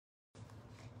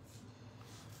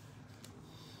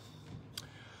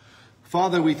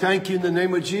Father, we thank you in the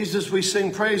name of Jesus. We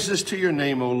sing praises to your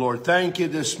name, O Lord. Thank you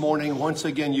this morning. Once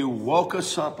again, you woke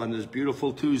us up on this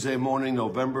beautiful Tuesday morning,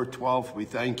 November 12th. We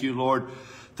thank you, Lord.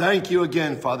 Thank you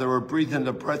again, Father. We're breathing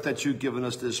the breath that you've given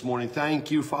us this morning.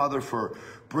 Thank you, Father, for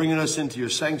bringing us into your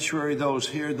sanctuary. Those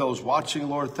here, those watching,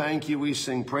 Lord, thank you. We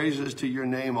sing praises to your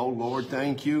name, O Lord.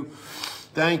 Thank you.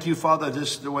 Thank you, Father.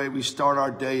 This is the way we start our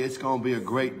day. It's going to be a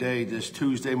great day this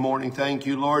Tuesday morning. Thank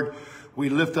you, Lord. We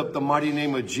lift up the mighty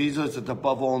name of Jesus. It's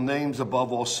above all names,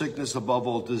 above all sickness, above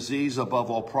all disease,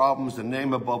 above all problems, the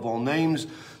name above all names.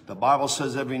 The Bible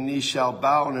says every knee shall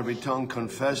bow and every tongue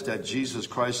confess that Jesus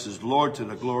Christ is Lord, to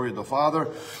the glory of the Father.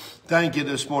 Thank you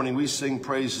this morning. We sing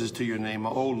praises to your name.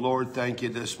 Oh, Lord, thank you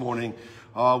this morning.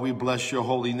 We bless your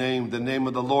holy name. The name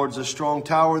of the Lord is a strong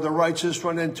tower. The righteous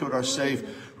run into it are safe.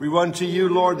 We run to you,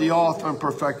 Lord, the author and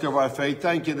perfecter of our faith.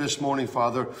 Thank you this morning,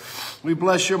 Father. We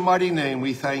bless your mighty name.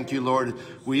 We thank you, Lord.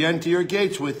 We enter your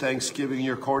gates with thanksgiving,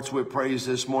 your courts with praise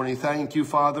this morning. Thank you,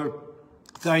 Father.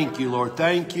 Thank you, Lord.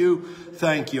 Thank you.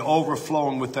 Thank you.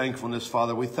 Overflowing with thankfulness,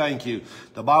 Father. We thank you.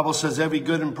 The Bible says every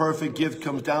good and perfect gift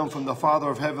comes down from the Father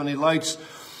of heavenly lights,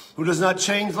 who does not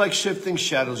change like shifting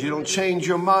shadows. You don't change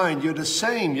your mind. You're the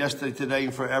same yesterday, today,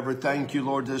 and forever. Thank you,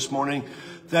 Lord, this morning.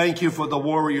 Thank you for the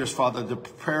warriors, Father, the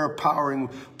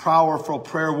powerful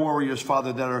prayer warriors,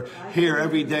 Father, that are here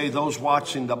every day, those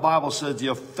watching. The Bible says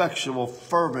the effectual,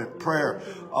 fervent prayer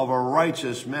of a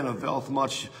righteous man availeth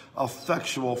much.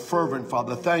 Effectual, fervent,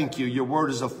 Father. Thank you. Your word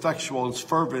is effectual, it's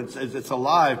fervent, it's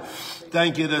alive.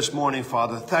 Thank you this morning,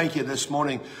 Father. Thank you this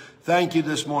morning. Thank you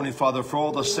this morning, Father, for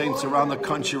all the saints around the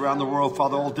country, around the world,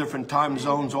 Father, all different time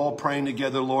zones, all praying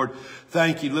together, Lord.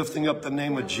 Thank you, lifting up the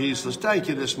name of Jesus. Thank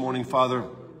you this morning, Father.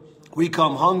 We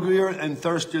come hungrier and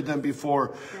thirstier than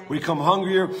before. We come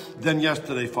hungrier than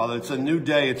yesterday, Father. It's a new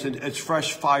day. It's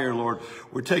fresh fire, Lord.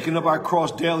 We're taking up our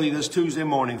cross daily this Tuesday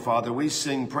morning, Father. We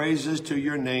sing praises to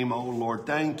your name, O Lord.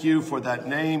 Thank you for that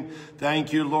name.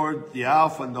 Thank you, Lord, the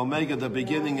Alpha and Omega, the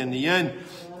beginning and the end.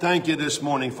 Thank you this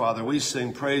morning, Father. We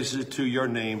sing praises to your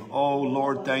name. Oh,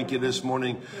 Lord, thank you this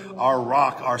morning, our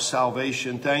rock, our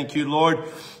salvation. Thank you, Lord.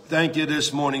 Thank you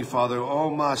this morning, Father. Oh,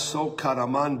 my so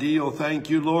caramandio. Thank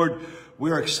you, Lord.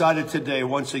 We're excited today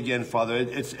once again, Father.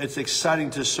 It's exciting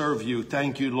to serve you.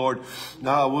 Thank you, Lord.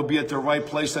 Now we'll be at the right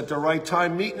place at the right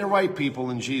time, meeting the right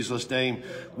people in Jesus' name.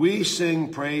 We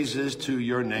sing praises to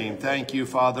your name. Thank you,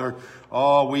 Father.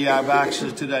 Oh, we have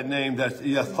access to that name,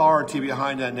 the authority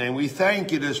behind that name. We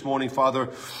thank you this morning, Father,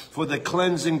 for the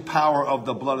cleansing power of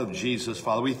the blood of Jesus,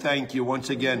 Father. We thank you once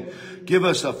again. Give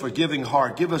us a forgiving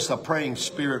heart. Give us a praying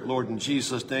spirit, Lord, in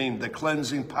Jesus' name. The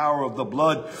cleansing power of the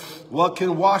blood. What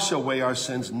can wash away our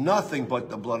sins? Nothing but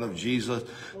the blood of Jesus.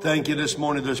 Thank you this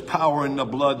morning. There's power in the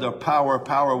blood, the power,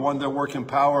 wonder-working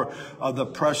power of the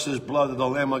precious blood of the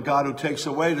Lamb of God who takes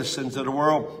away the sins of the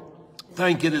world.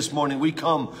 Thank you this morning. We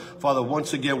come, Father,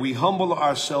 once again, we humble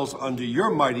ourselves under your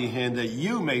mighty hand that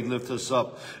you may lift us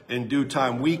up in due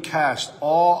time. We cast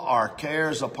all our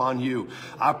cares upon you.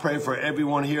 I pray for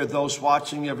everyone here, those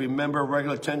watching, every member,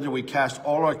 regular attendant. We cast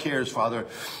all our cares, Father.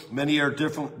 Many are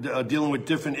dealing with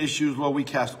different issues, Lord. We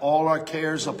cast all our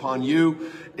cares upon you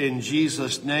in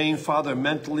Jesus' name, Father.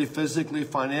 Mentally, physically,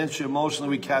 financially, emotionally,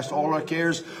 we cast all our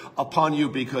cares upon you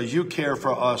because you care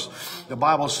for us. The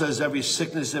Bible says every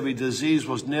sickness, every disease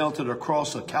was nailed to the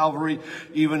cross of Calvary.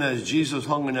 Even as Jesus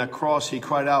hung on that cross, he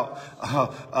cried out,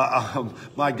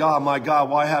 my God,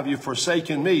 why have you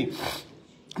forsaken me?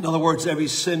 In other words, every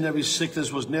sin, every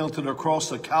sickness was nailed to the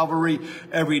cross of Calvary.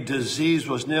 Every disease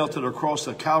was nailed to the cross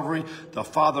of Calvary. The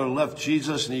Father left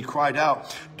Jesus and he cried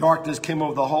out. Darkness came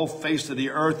over the whole face of the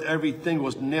earth. Everything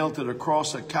was nailed to the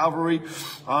cross of Calvary.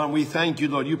 We thank you,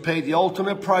 Lord. You paid the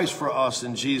ultimate price for us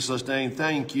in Jesus' name.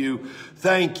 Thank you.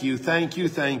 Thank you. Thank you.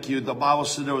 Thank you. The Bible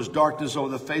said there was darkness over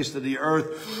the face of the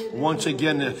earth. Once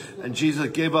again, and Jesus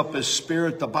gave up his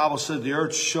spirit. The Bible said the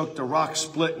earth shook, the rock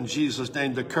split in Jesus'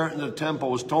 name. The curtain of the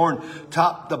temple was torn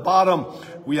top to bottom.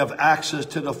 We have access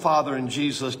to the Father in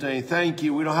Jesus' name. Thank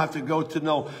you. We don't have to go to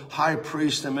no high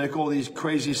priest and make all these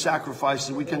crazy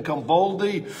sacrifices. We can come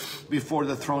boldly before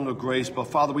the throne of grace. But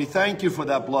Father, we thank you for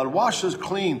that blood. Wash us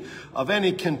clean of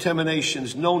any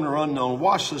contaminations, known or unknown.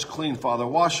 Wash us clean, Father.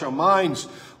 Wash our minds.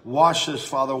 Wash us,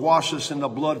 Father. Wash us in the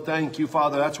blood. Thank you,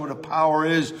 Father. That's where the power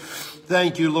is.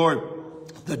 Thank you, Lord.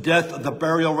 The death, the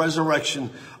burial, resurrection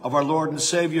of our Lord and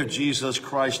Savior, Jesus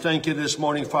Christ. Thank you this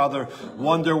morning, Father.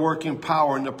 Wonder-working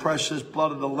power in the precious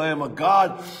blood of the Lamb of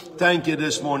God. Thank you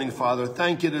this morning, Father.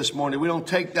 Thank you this morning. We don't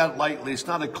take that lightly. It's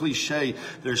not a cliche.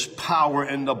 There's power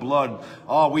in the blood.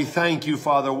 Oh, we thank you,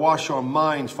 Father. Wash our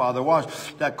minds, Father. Wash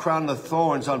that crown of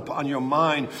thorns on your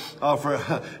mind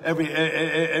for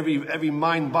every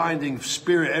mind-binding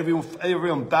spirit,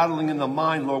 everyone battling in the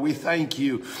mind, Lord. We thank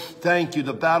you. Thank you.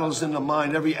 The battle's in the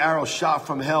mind. Every arrow shot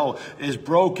from hell is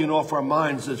broken off our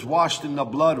minds. It's washed in the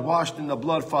blood,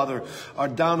 Father.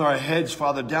 Down our heads,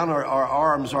 Father. Down our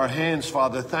arms, our hands,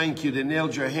 Father. Thank you. They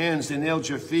nailed your hands. They nailed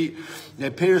your feet. They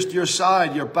pierced your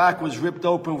side. Your back was ripped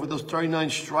open with those 39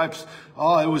 stripes.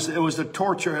 Oh, it was the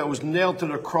torture. It was nailed to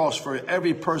the cross for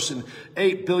every person.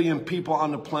 8 billion people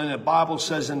on the planet. The Bible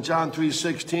says in John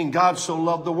 3:16, God so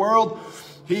loved the world,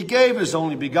 he gave his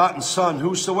only begotten Son.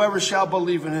 Whosoever shall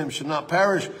believe in him shall not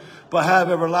perish, but have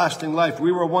everlasting life.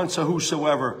 We were once a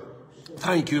whosoever.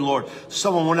 Thank you, Lord.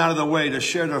 Someone went out of the way to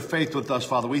share their faith with us,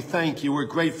 Father. We thank you. We're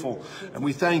grateful. And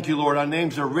we thank you, Lord. Our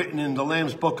names are written in the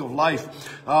Lamb's book of life.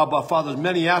 But Father, there's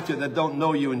many out there that don't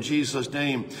know you in Jesus'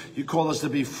 name. You call us to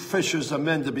be fishers of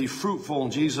men, to be fruitful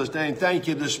in Jesus' name. Thank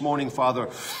you this morning, Father.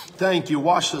 Thank you.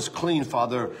 Wash us clean,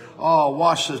 Father. Oh,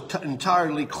 wash us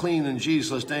entirely clean in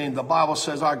Jesus' name. The Bible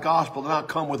says our gospel did not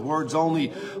come with words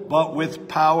only, but with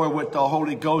power, with the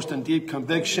Holy Ghost and deep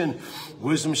conviction.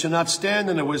 Wisdom shall not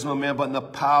stand in the wisdom of man, but in the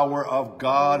power of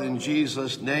God in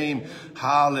Jesus' name.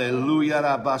 Hallelujah.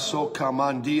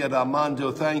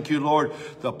 Thank you, Lord.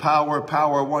 The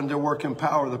power, wonder-working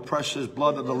power, the precious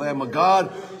blood of the Lamb of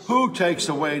God, who takes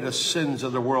away the sins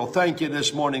of the world. Thank you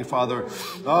this morning, Father.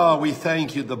 Oh, we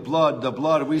thank you. The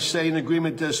blood. We say in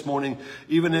agreement this morning,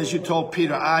 even as you told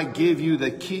Peter, I give you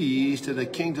the keys to the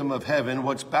kingdom of heaven.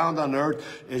 What's bound on earth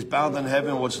is bound in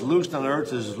heaven. What's loosed on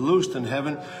earth is loosed in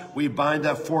heaven. We bind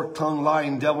that forked-tongued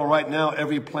lying devil right now.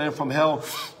 Every plan from hell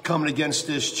coming against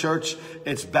this church,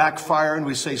 it's backfiring.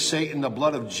 We say, Satan, the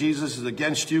blood of Jesus is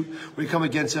against you. We come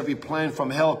against every plan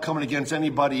from hell coming against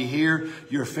anybody here,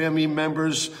 your family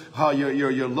members,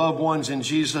 your loved ones in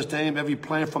Jesus' name. Every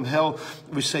plan from hell,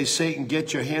 we say, Satan,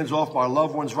 get your hands off our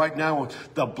loved ones right now.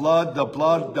 The blood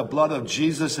of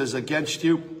Jesus is against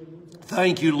you.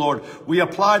 Thank you, Lord. We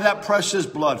apply that precious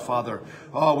blood, Father.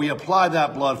 Oh, we apply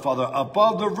that blood, Father,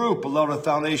 above the roof, below the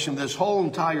foundation of this whole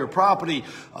entire property,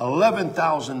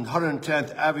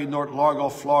 11,110th Avenue North, Largo,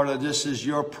 Florida. This is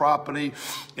your property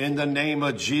in the name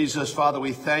of Jesus, Father.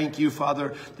 We thank you,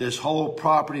 Father. This whole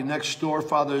property next door,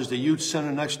 Father, is the youth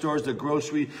center. Next door is the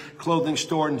grocery clothing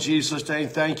store in Jesus' name.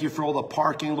 Thank you for all the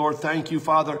parking, Lord. Thank you,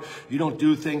 Father. You don't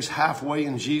do things halfway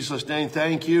in Jesus' name.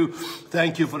 Thank you.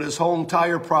 Thank you for this whole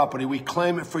entire property. We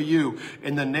claim it for you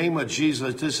in the name of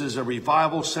Jesus. This is a revival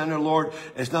center, Lord.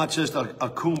 It's not just a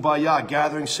kumbaya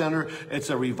gathering center. It's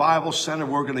a revival center.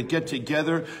 We're going to get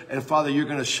together, and Father, you're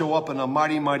going to show up in a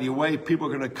mighty, mighty way. People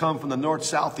are going to come from the north,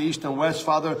 south, east, and west,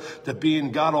 Father, to be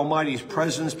in God Almighty's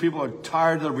presence. People are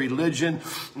tired of religion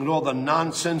and all the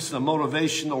nonsense, the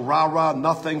motivational rah-rah,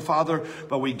 nothing, Father,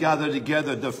 but we gather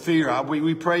together. The fear,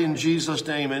 we pray in Jesus'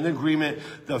 name, in agreement,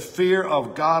 the fear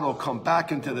of God will come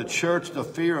back into the church. The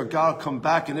fear of God will come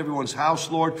back in everyone's house,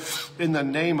 Lord, in the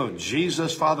name of Jesus.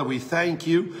 Father, we thank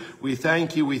you. We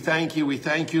thank you. We thank you. We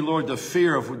thank you, Lord, the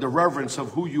fear of the reverence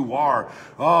of who you are.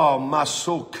 Oh,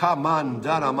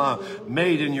 masokamandarama,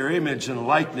 made in your image and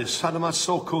likeness.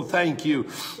 Sadamasoko, thank you.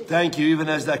 Thank you. Even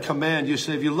as that command, you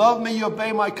say, if you love me, you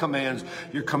obey my commands.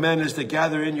 Your command is to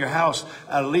gather in your house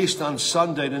at least on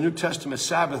Sunday, the New Testament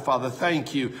Sabbath, Father.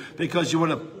 Thank you, because you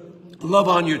want to love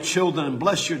on your children and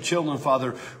bless your children,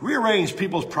 Father. Rearrange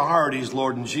people's priorities,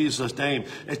 Lord, in Jesus' name.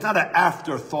 It's not an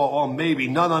afterthought or maybe.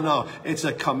 No. It's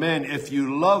a command. If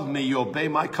you love me, you obey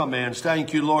my commands.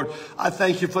 Thank you, Lord. I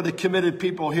thank you for the committed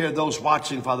people here, those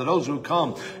watching, Father, those who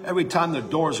come every time the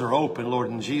doors are open, Lord,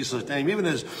 in Jesus' name. Even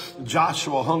as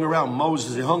Joshua hung around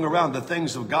Moses, he hung around the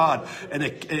things of God, and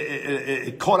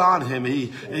it caught on him.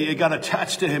 It got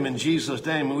attached to him in Jesus'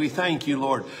 name. And we thank you,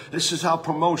 Lord. This is how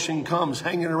promotion comes,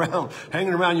 hanging around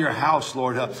your house,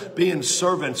 Lord, being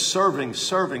servants, serving.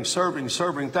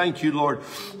 Thank you, Lord.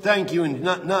 Thank you. And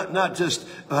not just,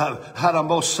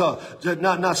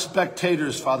 not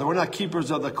spectators, Father. We're not keepers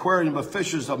of the aquarium, but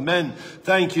fishers of men.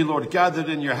 Thank you, Lord. Gathered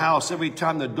in your house every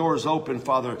time the doors open,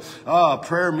 Father.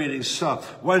 Prayer meetings,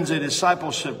 Wednesday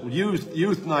discipleship,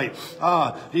 youth night.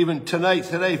 Even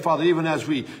today, Father, even as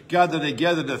we gather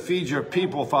together to feed your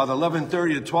people, Father,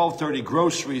 11:30 to 12:30,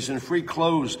 groceries and free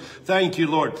clothes. Thank you,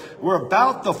 Lord. We're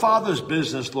about the Father's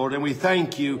business, Lord, and we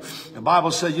thank you. The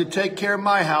Bible says, you take care of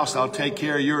my house, I'll take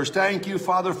care of yours. Thank you,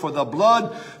 Father, for the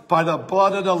blood. By the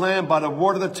blood of the Lamb, by the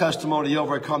word of the testimony, you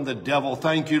overcome the devil.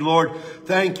 Thank you, Lord.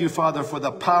 Thank you, Father, for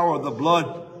the power of the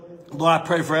blood. Lord, I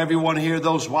pray for everyone here,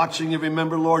 those watching, you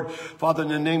remember, Lord, Father, in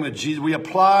the name of Jesus, we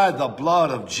apply the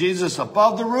blood of Jesus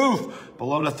above the roof,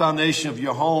 below the foundation of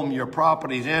your home, your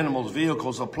properties, animals,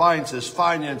 vehicles, appliances,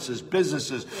 finances,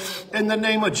 businesses. In the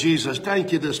name of Jesus,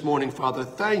 thank you this morning, Father.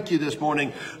 Thank you this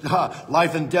morning.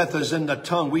 Life and death is in the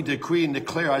tongue. We decree and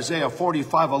declare Isaiah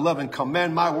 45:11.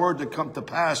 Command my word to come to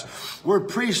pass. We're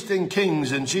priests and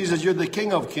kings, and Jesus, you're the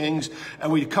King of kings.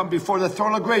 And we come before the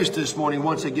throne of grace this morning,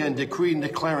 once again, decreeing,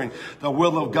 declaring the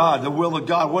will of God. The will of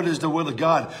God. What is the will of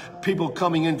God? People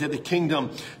coming into the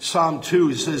kingdom. Psalm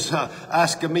 2 says,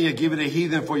 ask of me, I give it a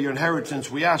heathen for your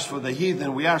inheritance. We ask for the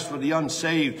heathen. We ask for the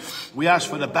unsaved. We ask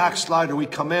for the backslider. We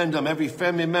command them, every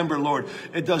family member, Lord.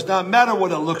 It does not matter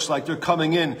what it looks like. They're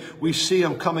coming in. We see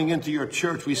them coming into your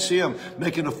church. We see them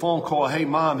making a phone call. Hey,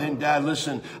 Mom, hey, Dad,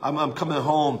 listen, I'm coming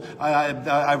home.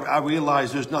 I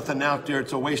realize there's nothing out there.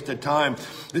 It's a waste of time.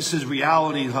 This is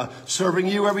reality. Serving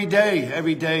you every day,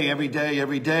 every day, every day,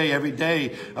 every day, every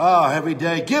day. Every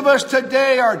day. Give us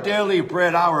today our daily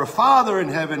bread. Our Father in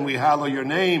heaven, we hallow your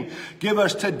name. Give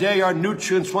us today our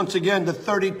nutrients. Once again, the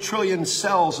 30 trillion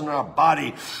cells in our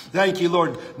body. Thank you,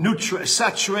 Lord.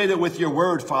 Saturate it with your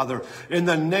word, Father. In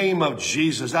the name of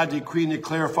Jesus, I decree and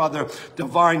declare, Father,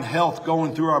 divine health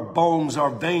going through our bones, our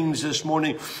veins this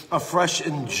morning. A fresh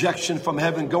injection from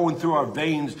heaven going through our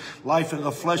veins. Life in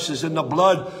the flesh is in the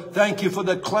blood. Thank you for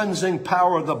the cleansing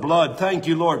power of the blood. Thank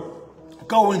you, Lord.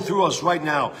 Going through us right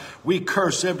now. We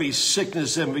curse every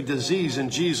sickness, every disease in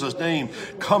Jesus' name,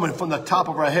 coming from the top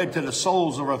of our head to the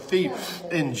soles of our feet.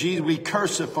 In Jesus, we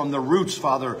curse it from the roots,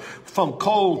 Father, from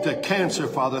cold to cancer,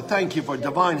 Father. Thank you for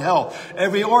divine health.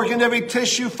 Every organ, every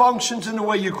tissue functions in the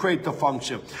way you create the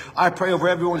function. I pray over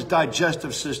everyone's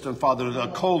digestive system, Father, the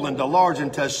colon, the large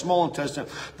intestine, small intestine,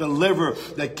 the liver,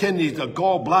 the kidneys, the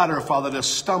gallbladder, Father, the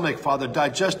stomach, Father,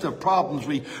 digestive problems.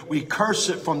 We curse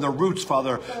it from the roots,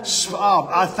 Father.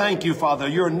 I thank you, Father.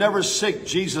 You're never sick,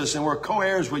 Jesus, and we're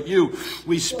co-heirs with you.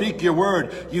 We speak your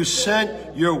word. You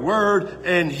sent your word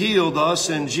and healed us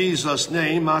in Jesus'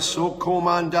 name. Thank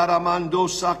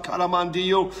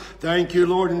you,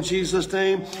 Lord, in Jesus'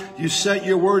 name. You sent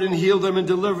your word and healed them and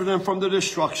delivered them from the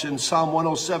destruction. Psalm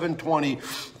 107:20.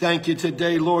 Thank you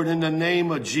today, Lord, in the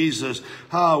name of Jesus.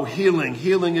 How healing.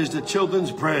 Healing is the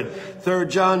children's bread. 3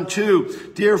 John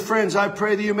 2. Dear friends, I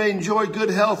pray that you may enjoy good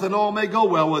health and all may go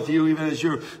well with you, even as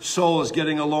your soul is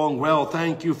getting along well.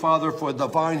 Thank you, Father, for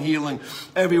divine healing.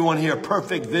 Everyone here,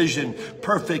 perfect vision,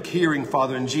 perfect hearing,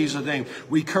 Father, in Jesus' name.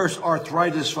 We curse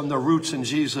arthritis from the roots in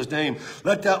Jesus' name.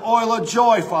 Let that oil of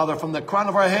joy, Father, from the crown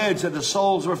of our heads to the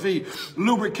soles of our feet,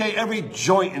 lubricate every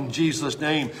joint in Jesus'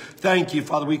 name. Thank you,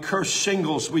 Father. We curse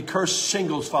shingles. We curse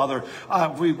shingles, Father.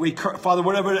 Father,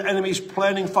 whatever the enemy's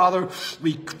planning, Father,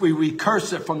 we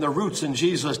curse it from the roots in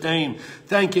Jesus' name.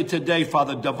 Thank you today,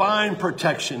 Father. Divine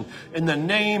protection in the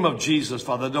name of Jesus,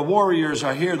 Father. The warriors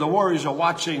are here. The warriors are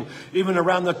watching even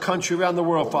around the country, around the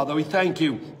world, Father. We thank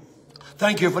you.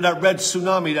 Thank you for that red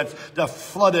tsunami that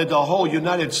flooded the whole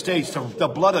United States. The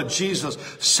blood of Jesus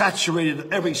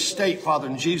saturated every state, Father,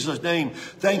 in Jesus' name.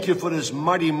 Thank you for this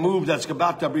mighty move that's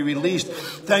about to be released.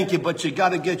 Thank you, but you got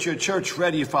to get your church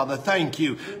ready, Father. Thank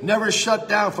you. Never shut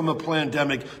down from a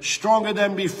pandemic. Stronger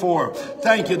than before.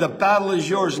 Thank you. The battle is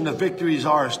yours and the victory is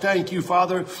ours. Thank you,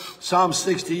 Father. Psalm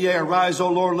 68. Arise,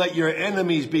 O Lord, let your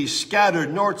enemies be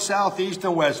scattered north, south, east,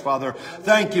 and west, Father.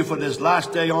 Thank you for this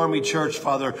last day army church,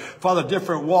 Father. Father,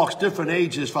 different walks, different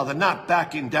ages, Father, not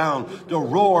backing down, the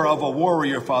roar of a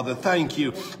warrior, Father. Thank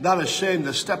you. Not ashamed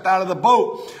to step out of the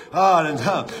boat.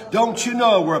 Don't you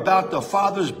know we're about the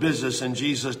Father's business in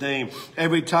Jesus' name.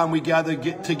 Every time we get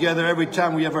together, every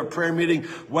time we have our prayer meeting,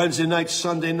 Wednesday night,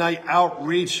 Sunday night,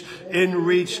 outreach,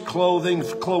 in-reach, clothing,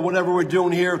 whatever we're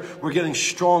doing here, we're getting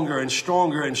stronger and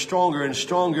stronger and stronger and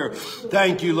stronger.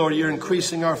 Thank you, Lord. You're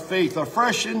increasing our faith. A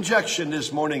fresh injection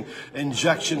this morning.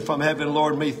 Injection from heaven,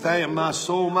 Lord.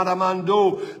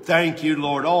 Thank you,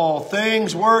 Lord. All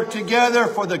things work together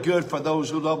for the good for those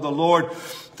who love the Lord.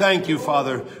 Thank you,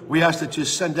 Father. We ask that you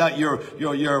send out your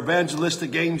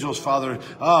evangelistic angels, Father.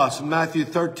 So Matthew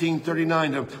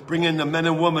 13:39 to bring in the men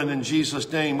and women in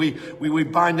Jesus' name. We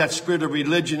bind that spirit of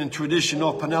religion and tradition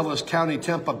off Pinellas County,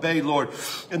 Tampa Bay, Lord.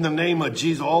 In the name of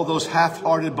Jesus, all those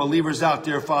half-hearted believers out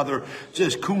there, Father,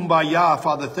 just kumbaya,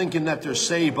 Father, thinking that they're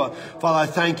saved. But Father, I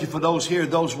thank you for those here,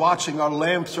 those watching. Our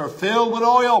lamps are filled with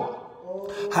oil.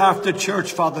 Half the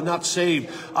church, Father, not saved.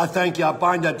 I thank you. I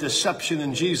bind that deception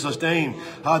in Jesus' name.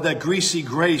 That greasy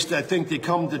grace that think they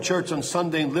come to church on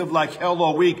Sunday and live like hell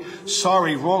all week.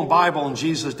 Sorry, wrong Bible in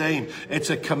Jesus' name. It's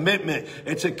a commitment.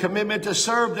 It's a commitment to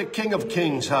serve the King of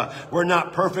Kings. We're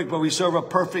not perfect, but we serve a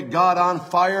perfect God on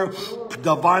fire,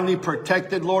 divinely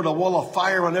protected, Lord. A wall of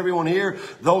fire on everyone here.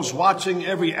 Those watching,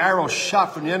 every arrow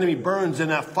shot from the enemy burns in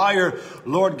that fire.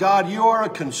 Lord God, you are a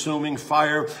consuming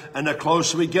fire. And the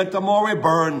closer we get, the more we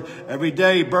burn. Every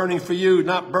day burning for you,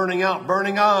 not burning out,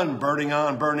 burning on, burning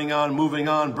on, burning on, moving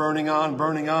on, burning on,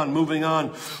 burning on, moving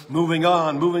on, moving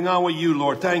on, moving on with you,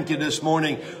 Lord. Thank you this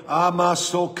morning.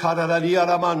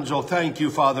 Thank you,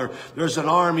 Father. There's an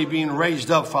army being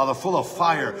raised up, Father, full of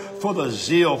fire, full of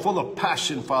zeal, full of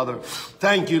passion, Father.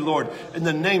 Thank you, Lord. In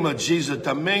the name of Jesus,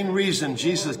 the main reason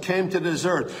Jesus came to this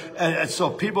earth, and so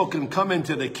people can come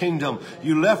into the kingdom.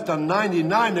 You left a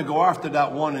 99 to go after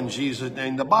that one in Jesus'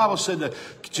 name. The Bible said that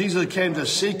Jesus came to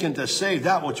seek and to save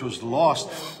that which was lost.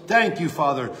 Thank you,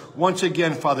 Father. Once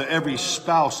again, Father, every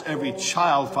spouse, every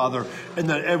child, Father, and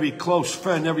then every close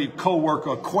friend, every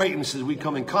co-worker, acquaintances we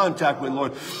come in contact with,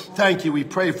 Lord. Thank you. We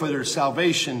pray for their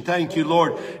salvation. Thank you,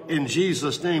 Lord, in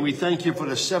Jesus' name. We thank you for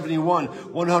the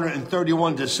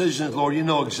 131 decisions, Lord. You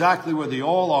know exactly where they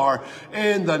all are.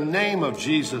 In the name of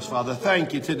Jesus, Father,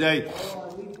 thank you today.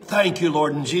 Thank you,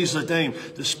 Lord, in Jesus' name.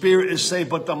 The spirit is saved,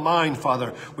 but the mind,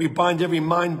 Father. We bind every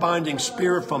mind-binding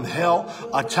spirit from hell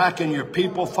attacking your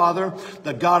people, Father.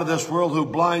 The God of this world who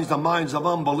blinds the minds of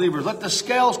unbelievers. Let the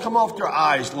scales come off their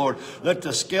eyes, Lord. Let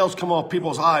the scales come off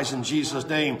people's eyes in Jesus'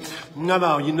 name.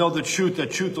 No, you know the truth. The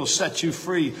truth will set you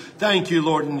free. Thank you,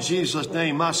 Lord, in Jesus'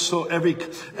 name. So every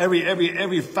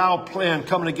foul plan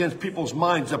coming against people's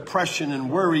minds, depression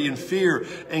and worry and fear,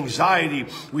 anxiety,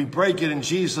 we break it in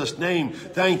Jesus' name.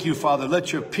 Thank you, Father.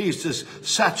 Let your peace just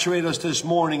saturate us this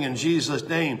morning in Jesus'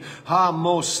 name.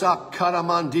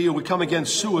 We come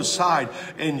against suicide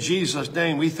in Jesus'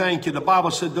 name. We thank you. The Bible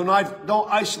said,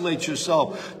 don't isolate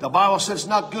yourself. The Bible says it's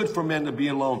not good for men to be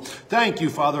alone. Thank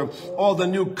you, Father. All the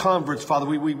new converts, Father,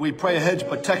 we pray a hedge of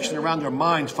protection around their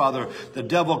minds, Father. The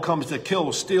devil comes to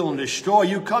kill, steal, and destroy.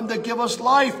 You come to give us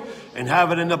life and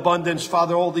have it in abundance,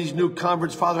 Father. All these new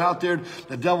converts, Father, out there,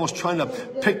 the devil's trying to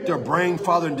pick their brain,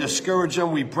 Father, and discourage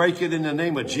them. We break it in the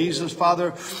name of Jesus,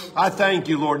 Father. I thank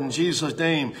you, Lord, in Jesus'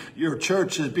 name. Your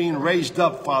church is being raised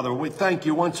up, Father. We thank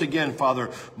you once again, Father.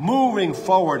 Moving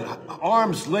forward,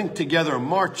 arms linked together,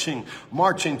 marching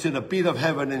to the beat of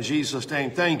heaven in Jesus'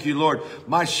 name. Thank you, Lord.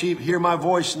 My sheep hear my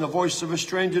voice, and the voice of a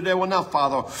stranger they will not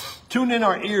follow. Tune in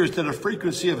our ears to the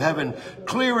frequency of heaven,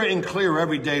 clearer and clearer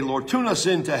every day, Lord. Tune us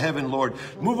into heaven, Lord.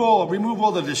 Remove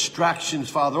all the distractions,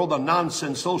 Father, all the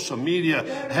nonsense, social media,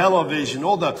 television,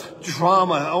 all the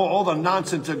drama, all the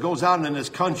nonsense that goes on in this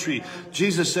country.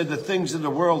 Jesus said the things of the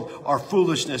world are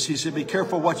foolishness. He said, be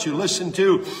careful what you listen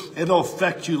to. It'll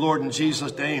affect you, Lord, in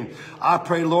Jesus' name. I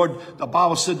pray, Lord, the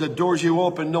Bible said the doors you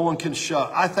open, no one can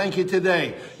shut. I thank you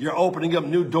today. You're opening up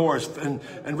new doors. And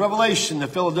Revelation, the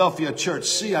Philadelphia church,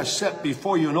 see, I set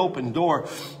before you an open door.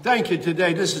 Thank you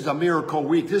today. This is a miracle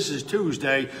week. This is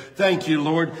Tuesday. Thank you,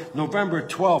 Lord. November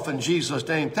 12th in Jesus'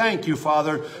 name. Thank you,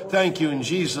 Father. Thank you in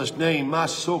Jesus' name.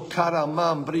 Thank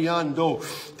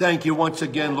you once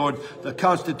again, Lord. The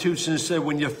Constitution said,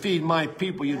 when you feed my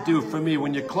people, you do for me.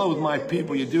 When you clothe my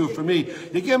people, you do for me.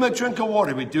 You give them a drink of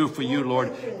water, we do for you,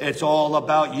 Lord. It's all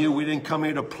about you. We didn't come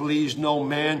here to please no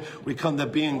man. We come to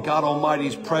be in God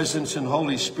Almighty's presence and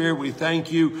Holy Spirit. We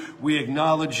thank you. We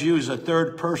acknowledge you as a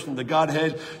third person of the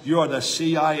Godhead. You are the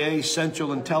CIA,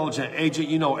 Central Intelligence Agent.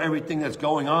 You know everything that's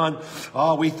going on.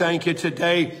 Oh, we thank you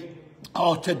today.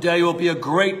 Oh, today will be a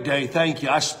great day. Thank you.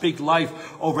 I speak life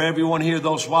over everyone here,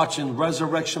 those watching,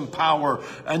 resurrection power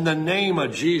in the name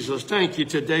of Jesus. Thank you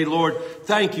today, Lord.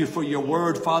 Thank you for your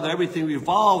word, Father. Everything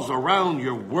revolves around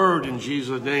your word in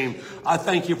Jesus' name. I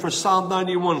thank you for Psalm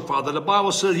 91, Father. The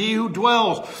Bible says, he who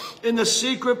dwells in the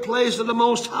secret place of the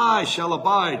Most High shall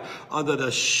abide under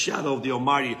the shadow of the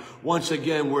Almighty. Once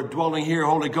again, we're dwelling here,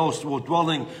 Holy Ghost. We're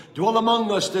dwell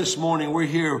among us this morning. We're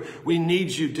here. We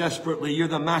need you desperately. You're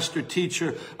the master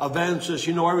teacher, evangelist.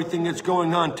 You know everything that's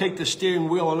going on. Take the steering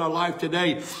wheel in our life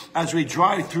today as we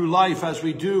drive through life, as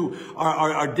we do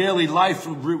our daily life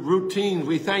routine.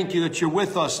 We thank you that you're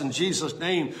with us in Jesus'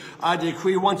 name. I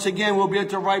decree once again we'll be at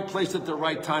the right place at the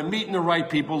right time, meeting the right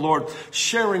people, Lord,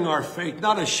 sharing our faith,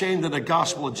 not ashamed of the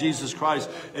gospel of Jesus Christ.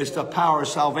 It's the power of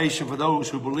salvation for those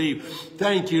who believe.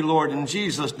 Thank you, Lord, in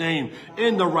Jesus' name,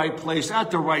 in the right place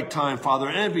at the right time, Father.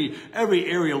 Every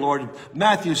area, Lord.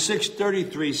 Matthew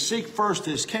 6:33. Seek first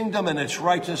his kingdom and its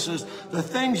righteousness. The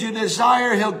things you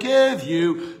desire, he'll give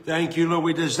you. Thank you, Lord.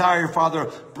 We desire, Father,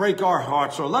 break our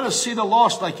hearts, Lord. Let us see the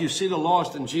lost like you see the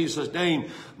lost in Jesus' name.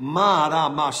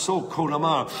 A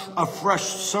fresh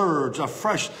surge, a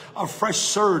fresh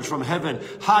surge from heaven,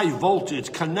 high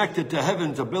voltage, connected to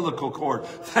heaven's umbilical cord.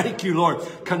 Thank you, Lord.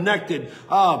 Connected,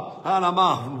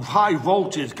 high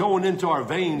voltage going into our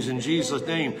veins in Jesus'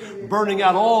 name, burning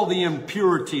out all the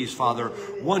impurities, Father.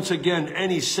 Once again,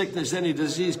 any sickness, any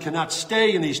disease cannot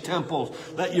stay in these temples.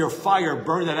 Let your fire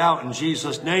burn it out in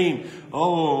Jesus' name.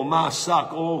 Oh,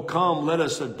 Masak, oh, come, let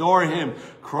us adore him.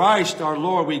 Christ our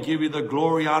Lord, we give you the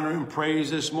glory, honor, and praise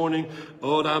this morning.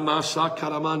 Oh, Masak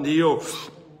Karamandio.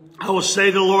 I will say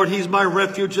to the Lord, he's my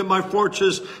refuge and my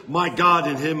fortress. My God,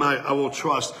 in him I will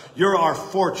trust. You're our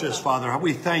fortress, Father.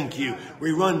 We thank you.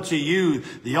 We run to you,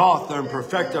 the author and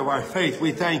perfecter of our faith.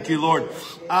 We thank you, Lord.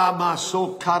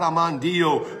 Amaso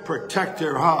Karamandio,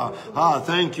 protector.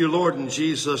 Thank you, Lord, in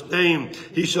Jesus' name.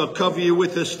 He shall cover you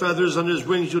with his feathers, on his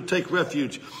wings you'll take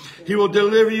refuge. He will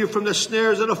deliver you from the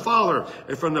snares of the fowler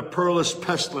and from the perilous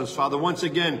pestilence, Father. Once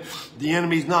again, the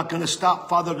enemy's not going to stop,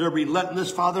 Father. They're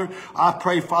relentless, Father. I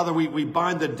pray, Father, we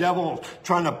bind the devil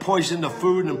trying to poison the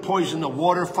food and poison the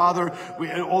water, Father.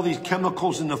 All these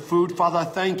chemicals in the food, Father, I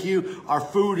thank you. Our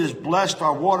food is blessed.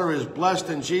 Our water is blessed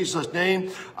in Jesus'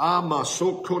 name. Thank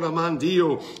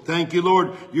you,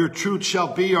 Lord. Your truth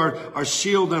shall be our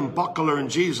shield and buckler in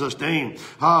Jesus' name.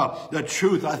 The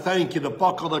truth, I thank you. The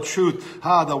buckle, the truth.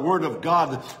 The word of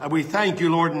God. And we thank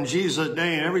you, Lord, in Jesus'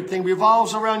 name. Everything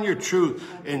revolves around your truth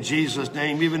in Jesus'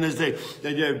 name. Even as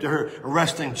they're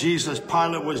arresting Jesus,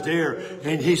 Pilate was there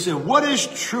and he said, what is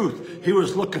truth? He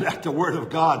was looking at the word of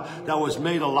God that was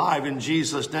made alive in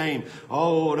Jesus' name.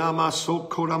 Oh,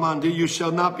 you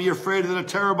shall not be afraid of the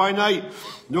terror by night,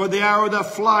 nor the arrow that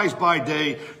flies by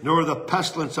day, nor the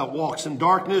pestilence that walks in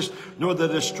darkness, nor the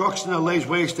destruction that lays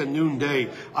waste at noonday.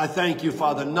 I thank you,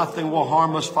 Father. Nothing will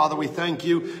harm us, Father. We thank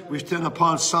you. We stand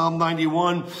upon Psalm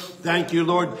 91. Thank you,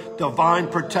 Lord. Divine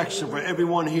protection for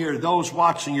everyone here, those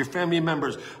watching, your family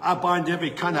members. I bind every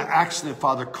kind of accident,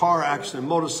 Father, car accident,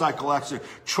 motorcycle accident,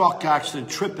 truck accident,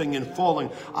 tripping and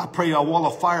falling. I pray a wall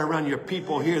of fire around your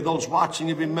people here, those watching,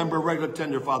 every member, regular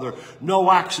tender, Father. No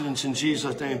accidents in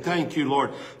Jesus' name. Thank you, Lord.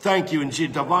 Thank you in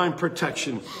divine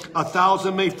protection.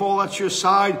 1,000 may fall at your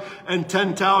side and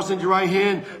 10,000 at your right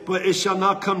hand, but it shall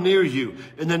not come near you.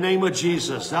 In the name of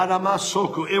Jesus.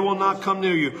 It will not come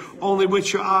near you. Only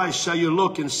with your eyes shall you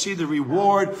look and see the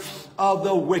reward of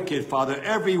the wicked, Father.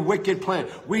 Every wicked plan.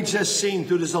 We just seen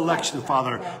through this election,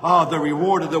 Father. The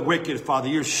reward of the wicked, Father.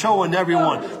 You're showing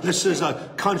everyone this is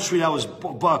a country that was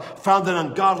founded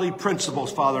on godly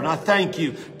principles, Father. And I thank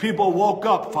you. People woke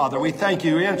up, Father. We thank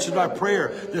you. You answered our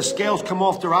prayer. The scales come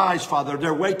off their eyes, Father.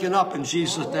 They're waking up in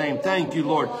Jesus' name. Thank you,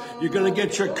 Lord. You're going to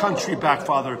get your country back,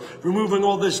 Father. Removing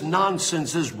all this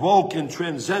nonsense, this woke and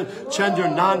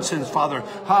transgender nonsense, Father.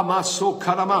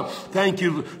 Thank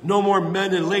you. No more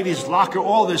men and ladies locker,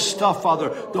 all this stuff,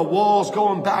 Father. The wall's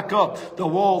going back up. The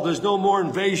wall, there's no more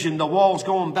invasion. The wall's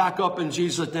going back up in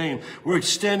Jesus' name. We're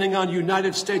standing on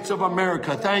United States of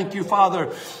America. Thank you,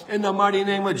 Father, in the mighty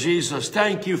name of Jesus.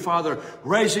 Thank you, Father,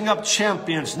 raising up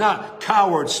champions, not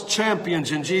cowards,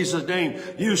 champions in Jesus' name.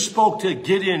 You spoke to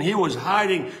Gideon. He was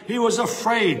hiding. He was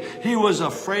afraid. He was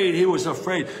afraid. He was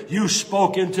afraid. You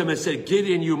spoke into him and said,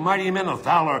 Gideon, you mighty men of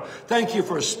valor. Thank you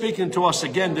for speaking to us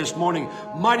again this morning.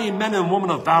 Mighty men and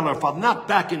women of valor, Father, not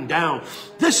backing down.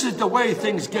 This is the way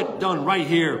things get done right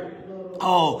here.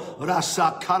 Oh,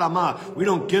 Rasa Karama. We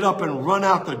don't get up and run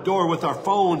out the door with our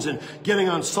phones and getting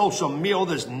on social media. All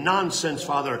this nonsense,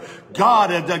 Father. God,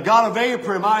 the God of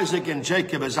Abraham, Isaac, and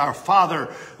Jacob is our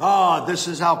Father. This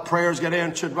is how prayers get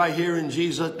answered right here in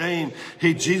Jesus' name.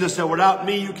 Jesus said, without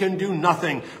me, you can do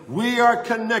nothing. We are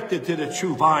connected to the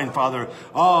true vine, Father.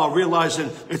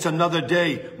 Realizing it's another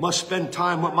day. Must spend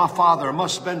time with my Father.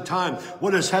 Must spend time.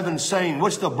 What is heaven saying?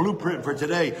 What's the blueprint for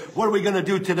today? What are we going to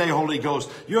do today, Holy Ghost?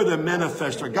 You're the manifester.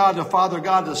 God the Father,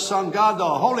 God the Son, God the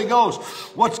Holy Ghost.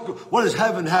 What does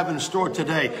heaven have in store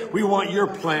today? We want your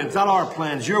plans, not our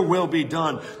plans. Your will be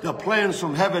done. The plans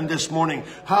from heaven this morning.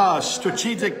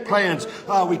 Strategic plans.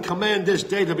 We command this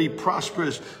day to be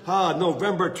prosperous.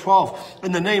 November 12th.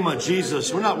 In the name of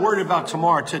Jesus. We're not worried about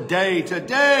tomorrow. Today is the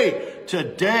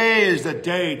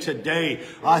day. Today.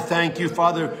 I thank you,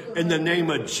 Father, in the name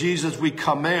of Jesus. We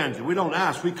command. We don't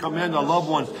ask. We command our loved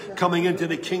ones coming into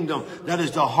the kingdom. That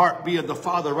is the heartbeat of the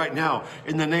Father right now.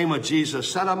 In the name of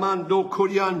Jesus. Saramando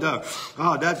Kurianda.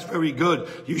 That's very good.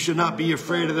 You should not be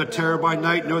afraid of the terror by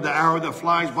night, nor the arrow that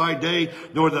flies by day,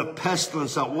 nor the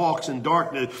pestilence that walks in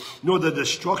darkness, nor the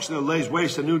destruction that lays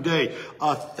waste a new day.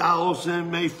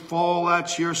 1,000 may fall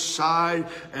at your side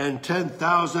and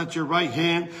 10,000 at your right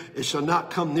hand. It shall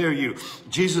not come near you.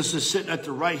 Jesus is sitting at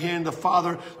the right hand of the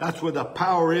Father. That's where the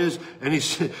power is. And he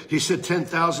said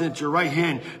 10,000 at your right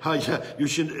hand.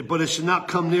 But it should not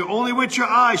come near. Only with your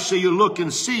eyes shall you look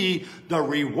and see the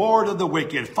reward of the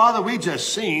wicked. Father, we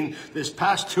just seen this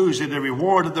past Tuesday the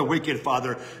reward of the wicked,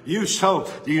 Father. You saw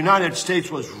the United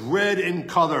States was red in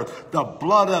color. The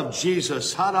blood of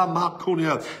Jesus.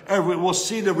 We'll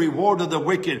see the reward of the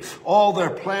wicked. All their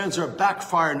plans are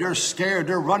backfiring. They're scared.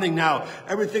 They're running now.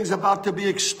 Everything's about to be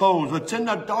exposed. What's in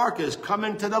the dark is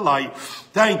coming to the light.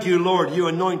 Thank you, Lord. You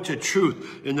anointed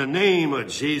truth in the name of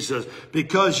Jesus,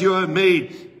 because you have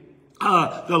made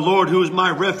the Lord, who is my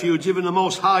refuge, even the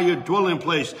Most High, your dwelling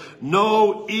place.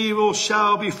 No evil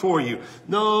shall befall you.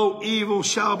 No evil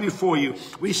shall befall you.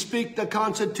 We speak the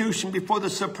Constitution before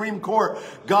the Supreme Court.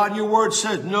 God, your word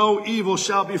says no evil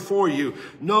shall befall you.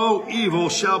 No evil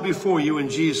shall befall you, in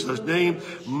Jesus' name.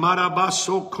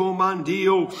 Marabaso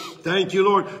comandio. Thank you,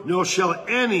 Lord. Nor shall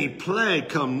any plague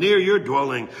come near your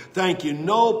dwelling. Thank you.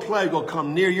 No plague will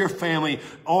come near your family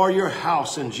or your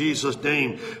house, in Jesus'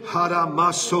 name.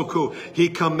 Haramasoko. He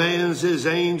commands his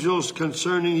angels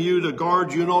concerning you to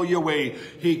guard you in all your way.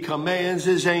 He commands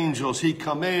his angels. He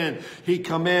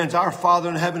commands. Our Father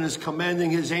in heaven is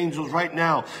commanding his angels right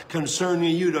now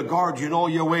concerning you to guard you in all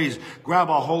your ways. Grab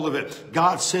a hold of it.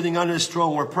 God's sitting on his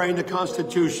throne. We're praying the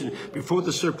Constitution before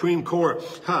the Supreme Court.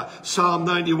 Psalm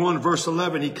 91 verse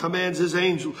 11. He commands his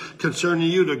angels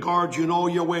concerning you to guard you in all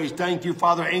your ways. Thank you,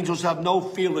 Father. Angels have no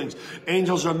feelings.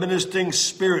 Angels are ministering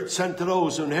spirits sent to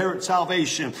those who inherit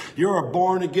salvation. You're a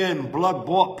born-again,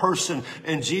 blood-bought person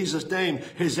in Jesus' name.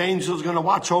 His angels are going to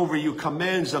watch over you.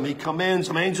 Commands them. He commands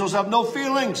them. Angels have no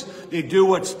feelings. They do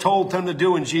what's told them to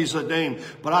do in Jesus' name.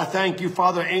 But I thank you,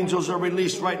 Father. Angels are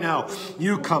released right now.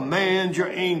 You command your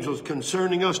angels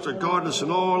concerning us to guard us in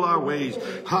all our ways.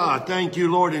 Thank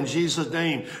you, Lord, in Jesus'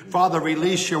 name. Father,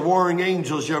 release your warring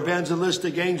angels, your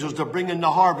evangelistic angels to bring in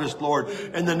the harvest, Lord.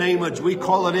 In the name of, we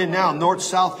call it in now, north,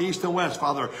 south, east, and west,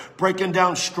 Father. Breaking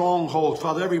down strongholds,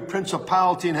 Father. Every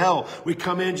principality in hell, we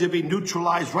command you to be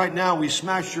neutralized right now. We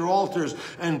smash your altars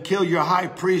and kill your high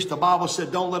priest. The Bible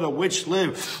said, don't let a witch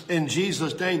live, in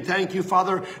Jesus' name. Thank you,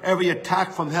 Father. Every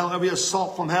attack from hell, every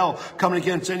assault from hell coming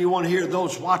against anyone here,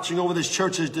 those watching over this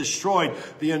church, is destroyed.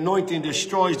 The anointing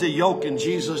destroys the yoke, in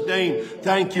Jesus' name.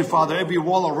 Thank you, Father. Every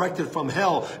wall erected from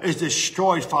hell is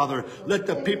destroyed, Father. Let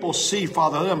the people see,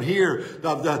 Father. Let them hear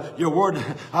your word,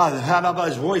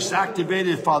 his voice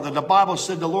activated, Father. The Bible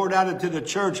said the Lord added to the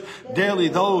church daily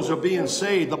those are being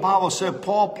saved. The Bible said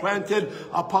Paul planted,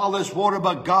 Apollos watered,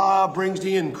 but God brings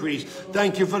the increase.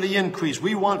 Thank you for the increase.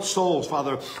 We want souls,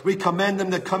 Father. We command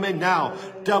them to come in now.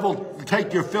 Devil,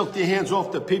 take your filthy hands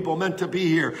off the people meant to be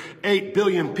here. 8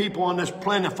 billion people on this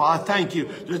planet, Father. Thank you.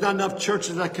 There's not enough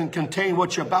churches that can contain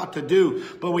what you're about to do.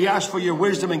 But we ask for your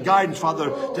wisdom and guidance, Father,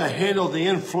 to handle the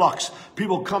influx.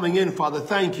 People coming in, Father.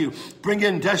 Thank you. Bring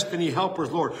in destiny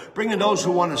helpers, Lord. Bring in those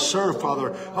who want to serve,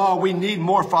 Father. Oh, we need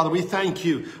more, Father. We thank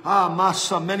you.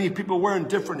 Massa, many people wearing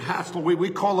different hats, Lord. We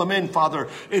call them in, Father.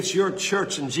 It's your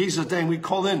church, in Jesus' name. We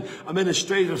call in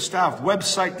administrative staff,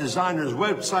 website designers,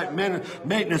 website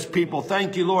maintenance people.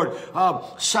 Thank you, Lord.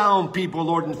 Sound people,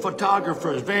 Lord, and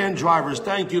photographers, van drivers.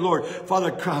 Thank you, Lord.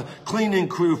 Father, cleaning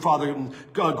crew, Father,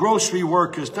 grocery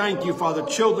workers. Thank you, Father.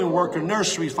 Children worker,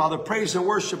 nurseries, Father. Praise and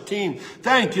worship team.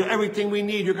 Thank you. Everything we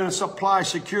need, you're going to supply.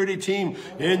 Security team,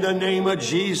 in the name of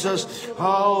Jesus.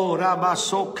 Oh,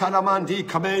 Rabaso Karamandi.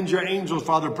 Command your angels,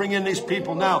 Father. Bring in these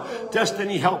people now.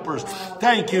 Destiny helpers.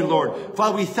 Thank you, Lord.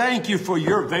 Father, we thank you for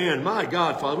your van. My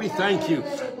God, Father, we thank you.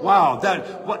 Wow,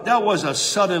 that was a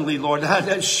suddenly, Lord.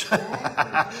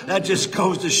 That just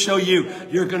goes to show you,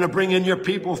 you're going to bring in your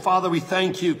people, Father. We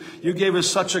thank you. You gave us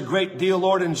such a great deal,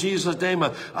 Lord, in Jesus' name.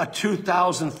 A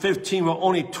 2015 with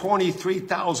only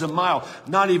 23,000 miles,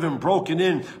 not even broken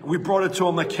in. We brought it to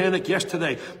a mechanic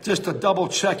yesterday just to double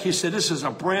check. He said, this is a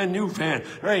brand new van.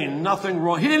 There ain't nothing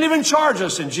wrong. He didn't even charge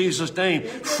us, in Jesus' name.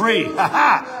 Free.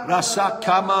 Rasak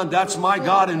Kaman. That's my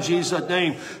God, in Jesus'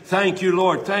 name. Thank you,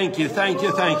 Lord. Thank you. Thank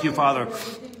you. Thank you, Father.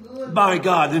 My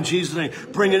God, in Jesus' name,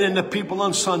 bring it in the people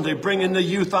on Sunday. Bring in the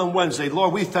youth on Wednesday.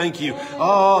 Lord, we thank you.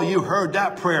 Oh, you heard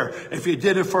that prayer. If you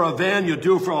did it for a van, you'll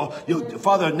do it for all.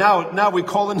 Father, now we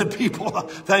call in the people.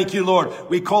 Thank you, Lord.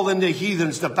 We call in the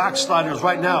heathens, the backsliders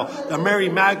right now. The Mary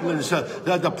Magdalens,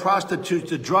 the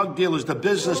prostitutes, the drug dealers, the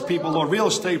business people, Lord, real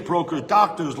estate brokers,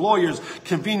 doctors, lawyers,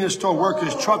 convenience store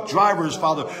workers, truck drivers,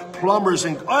 Father, plumbers,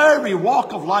 and every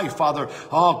walk of life, Father.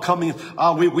 Oh, coming.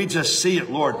 We just see it,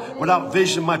 Lord. Without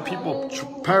vision, my people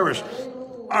perish.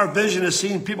 Our vision is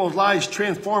seeing people's lives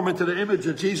transform into the image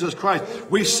of Jesus Christ.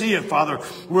 We see it, Father.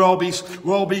 We'll all be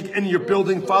in your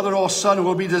building, Father. All of a sudden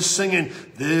we'll be just singing,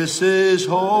 this is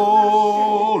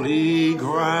holy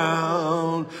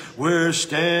ground. We're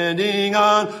standing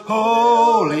on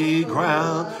holy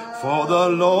ground. For the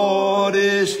Lord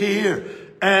is here,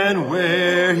 and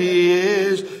where he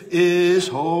is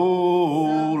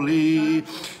holy.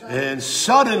 And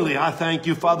suddenly, I thank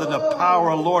you, Father, the power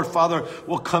of Lord, Father,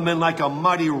 will come in like a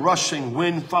mighty rushing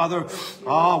wind, Father.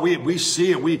 Oh, we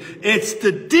see it. It's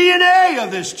the DNA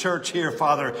of this church here,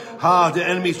 Father. The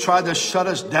enemy tried to shut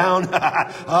us down.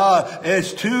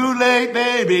 It's too late,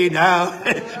 baby, now.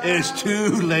 It's too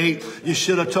late. You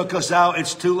should have took us out.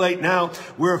 It's too late now.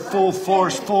 We're full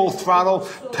force, full throttle,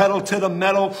 pedal to the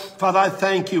metal. Father, I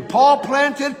thank you. Paul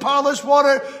planted, Apollos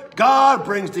watered. God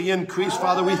brings the increase,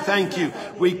 Father. We thank you.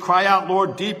 We cry out,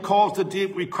 Lord, deep calls to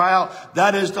deep. We cry out,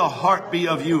 that is the heartbeat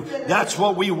of you. That's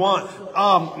what we want.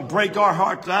 Break our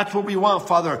heart. That's what we want,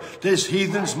 Father. These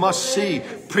heathens must see.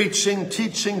 Preaching,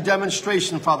 teaching,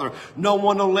 demonstration, Father. No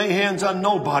one will lay hands on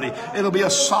nobody. It'll be a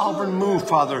sovereign move,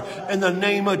 Father. In the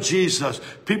name of Jesus.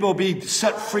 People will be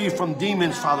set free from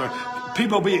demons, Father.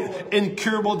 People be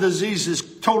incurable diseases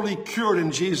totally cured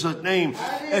in Jesus' name.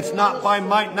 It's not by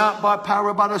might, not by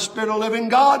power, by the Spirit of living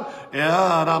God.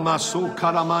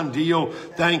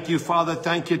 Thank you, Father.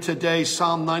 Thank you today.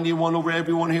 Psalm 91 over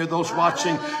everyone here, those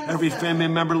watching, every family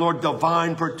member, Lord,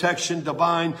 divine protection,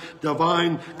 divine.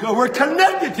 We're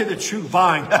connected to the true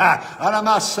vine.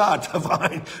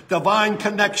 divine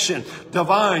connection,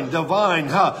 divine.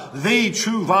 The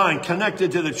true vine,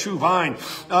 connected to the true vine.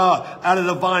 Out of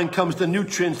the vine comes the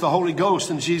nutrients, the Holy Ghost,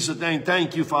 in Jesus' name.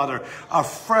 Thank you, Father. A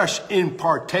fresh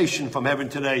impartation from heaven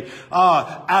today.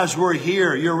 As we're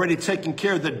here, you're already taking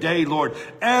care of the day, Lord.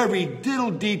 Every little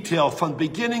detail from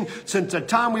beginning, since the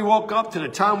time we woke up to the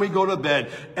time we go to bed,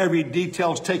 every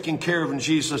detail is taken care of in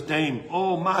Jesus' name.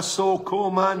 Oh, maso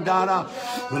komandara,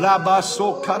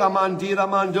 labaso karamandira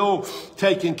mando,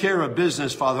 taking care of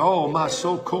business, Father. Oh,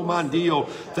 maso komandio.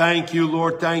 Thank you,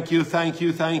 Lord. Thank you.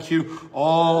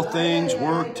 All things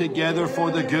work together for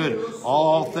the good.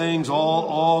 All things,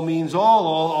 all means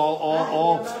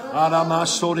all.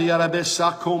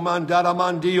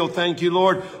 Thank you,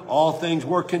 Lord. All things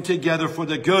working together for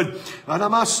the good.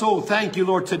 Thank you,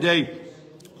 Lord, today.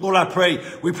 Lord,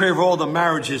 we pray for all the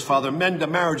marriages, Father. Mend the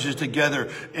marriages together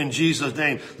in Jesus'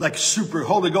 name. Like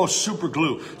Holy Ghost super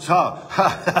glue.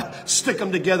 Stick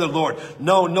them together, Lord.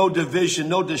 No division,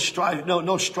 no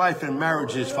strife in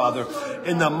marriages, Father.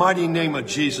 In the mighty name of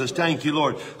Jesus. Thank you,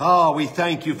 Lord. Oh, we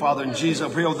thank you, Father. In Jesus,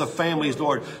 I pray over the families,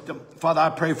 Lord. Father, I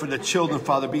pray for the children,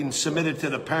 Father, being submitted to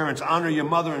the parents. Honor your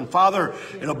mother and father.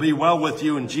 It'll be well with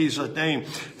you in Jesus' name.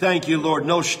 Thank you, Lord.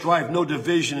 No strife, no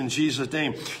division in Jesus'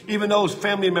 name. Even those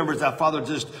family members that, Father,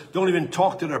 just don't even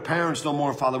talk to their parents no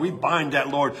more, Father. We bind that,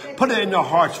 Lord. Put it in their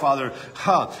hearts, Father.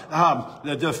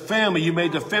 The family, you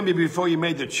made the family before you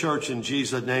made the church in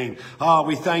Jesus' name.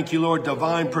 We thank you, Lord.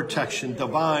 Divine protection,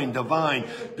 divine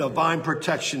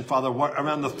protection, Father,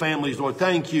 around the families, Lord.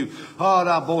 Thank you.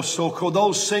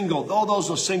 Those single, all those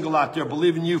are single out there,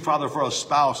 believing you, Father, for a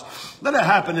spouse. Let it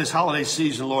happen this holiday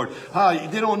season, Lord.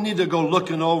 They don't need to go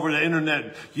looking over the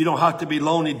internet. You don't have to be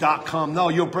lonely.com. No,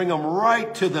 you'll bring them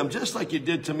right to them, just like you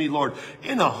did to me, Lord,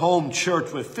 in a home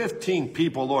church with 15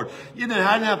 people, Lord. I didn't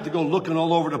have to go looking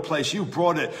all over the place. You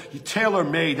brought it. You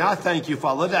tailor-made. I thank you,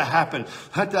 Father. Let that happen.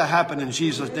 Let that happen in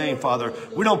Jesus' name, Father.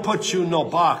 We don't put you in no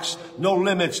box, no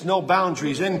limits, no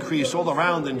boundaries. Increase all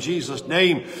around in Jesus'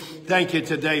 name. Thank you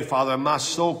today, Father.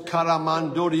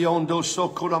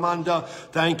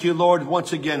 Thank you, Lord,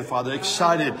 once again, Father.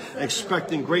 Excited,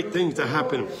 expecting great things to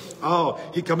happen. Oh,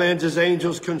 he commands his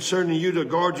angels concerning you to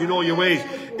guard you in all your ways.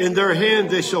 In their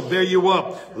hand they shall bear you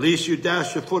up, lest you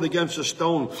dash your foot against a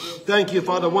stone. Thank you,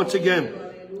 Father, once again.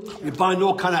 We bind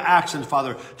all kind of accidents,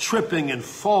 Father, tripping and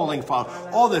falling, Father.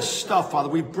 All this stuff, Father,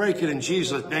 we break it in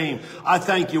Jesus' name. I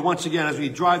thank you once again as we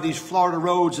drive these Florida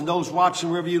roads and those watching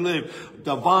wherever you live.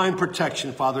 Divine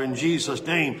protection, Father, in Jesus'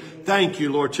 name. Thank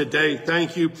you, Lord, today.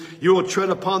 Thank you. You will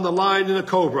tread upon the lion and the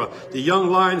cobra, the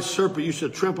young lion and serpent you shall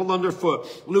trample underfoot.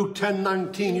 Luke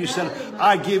 10:19, you said,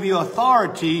 I give you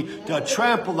authority to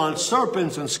trample on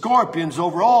serpents and scorpions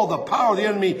over all the power of the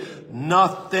enemy.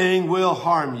 Nothing will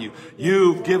harm you.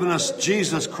 You've given us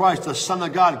Jesus Christ, the Son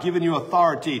of God, given you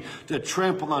authority to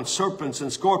trample on serpents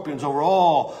and scorpions over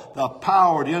all the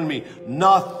power of the enemy.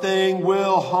 Nothing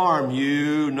will harm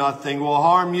you. Nothing will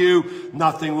harm you.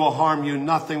 Nothing will harm you.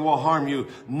 Nothing will harm you.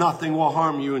 Nothing will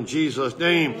harm you in Jesus'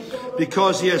 name.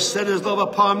 Because he has set his love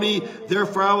upon me,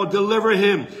 therefore I will deliver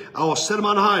him. I will set him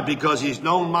on high because he's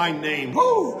known my name.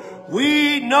 Woo!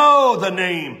 We know the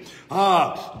name.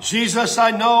 Jesus,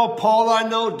 I know. Paul, I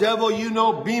know. Devil, you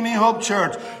know. Beaming Hope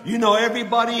Church, you know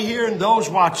everybody here and those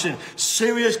watching.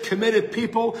 Serious, committed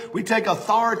people. We take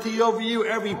authority over you.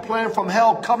 Every plan from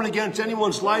hell coming against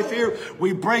anyone's life here,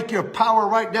 we break your power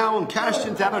right now and cast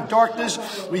into outer darkness.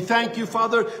 We thank you,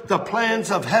 Father. The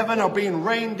plans of heaven are being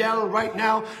rained down right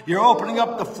now. You're opening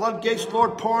up the floodgates,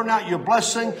 Lord, pouring out your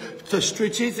blessing. The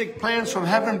strategic plans from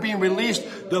heaven being released.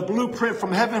 The blueprint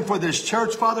from heaven for this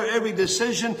church, Father. Every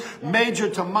decision, major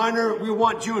to minor, we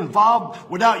want you involved.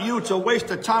 Without you, it's a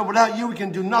waste of time. Without you, we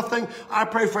can do nothing. I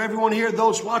pray for everyone here,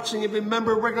 those watching, every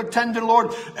member, regular tender,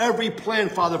 Lord, every plan,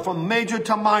 Father, from major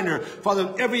to minor,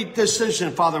 Father, every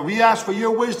decision, Father, we ask for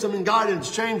your wisdom and guidance.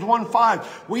 James 1:5,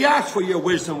 we ask for your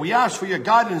wisdom. We ask for your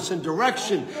guidance and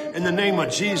direction in the name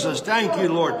of Jesus. Thank you,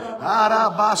 Lord.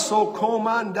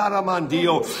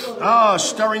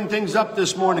 Stirring things up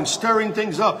this morning, stirring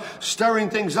things up,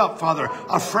 Father.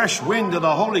 A fresh wind of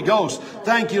the Holy Ghost.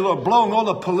 Thank you, Lord, blowing all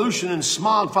the pollution and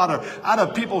smog, Father, out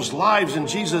of people's lives in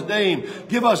Jesus' name.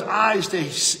 Give us eyes to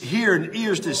hear and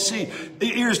ears to see,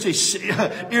 ears to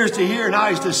hear and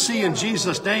eyes to see in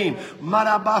Jesus' name.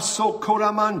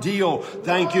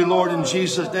 Thank you, Lord, in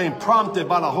Jesus' name, prompted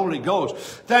by the Holy Ghost.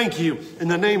 Thank you in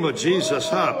the name of Jesus,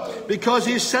 because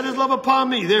he set his love upon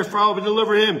me, therefore I will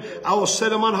deliver him. I will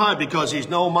set him on high because he's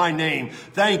known my name.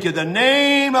 Thank you. The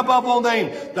name above all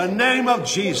name, the name of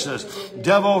Jesus.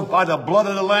 Devil, by the blood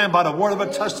of the Lamb, by the word of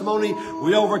a testimony,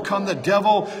 we overcome the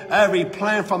devil. Every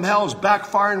plan from hell is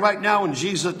backfiring right now in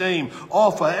Jesus' name.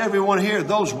 Off of everyone here,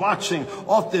 those watching,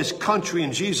 off this country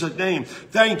in Jesus' name.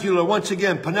 Thank you, Lord. Once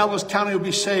again, Pinellas County will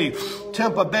be saved.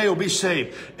 Tampa Bay will be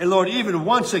saved. And Lord, even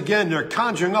once again, they're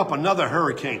conjuring up another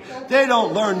hurricane. They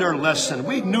don't learn their lesson.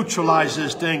 We neutralize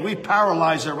this thing. We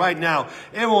paralyze it right now.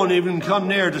 It won't even come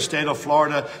near the state of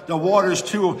Florida. The water's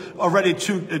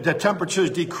the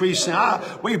temperature's decreasing.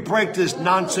 We break this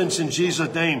nonsense in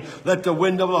Jesus' name. Let the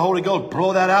wind of the Holy Ghost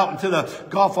blow that out into the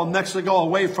Gulf of Mexico,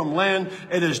 away from land.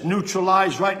 It is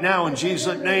neutralized right now in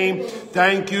Jesus' name.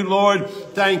 Thank you, Lord.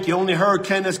 Thank you. Only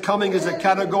hurricane that's coming is a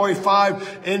Category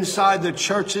 5 inside the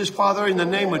churches, Father, in the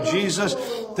name of Jesus.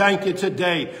 Thank you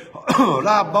today.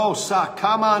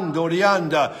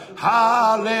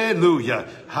 Hallelujah.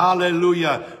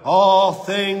 Hallelujah. All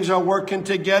things are working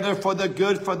together for the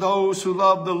good for those who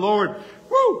love the Lord.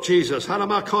 Woo, Jesus.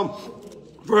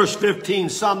 Verse 15,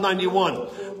 Psalm 91.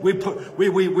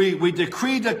 We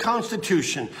decreed the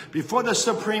Constitution before the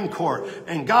Supreme Court,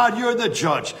 and God, you're the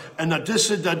judge. And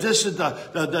this is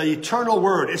the eternal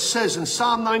word. It says in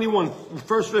Psalm 91,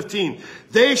 verse 15,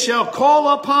 they shall call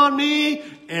upon me,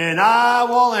 and I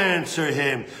will answer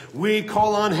him. We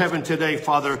call on heaven today,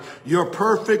 Father. Your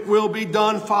perfect will be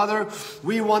done, Father.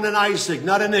 We want an Isaac,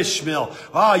 not an Ishmael.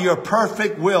 Your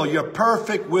perfect will, your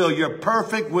perfect will, your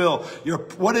perfect will.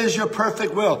 What is your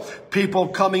perfect will? People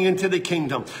coming into the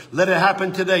kingdom. Let it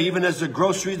happen today, even as the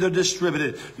groceries are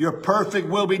distributed. Your perfect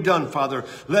will be done, Father.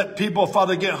 Let people,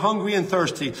 Father, get hungry and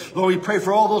thirsty. Lord, we pray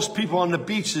for all those people on the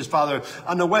beaches, Father,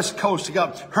 on the West Coast who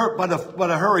got hurt by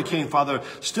the hurricane, Father,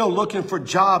 still looking for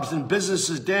jobs and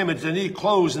businesses damaged and need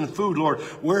clothes and food, Lord.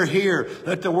 We're here.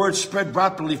 Let the word spread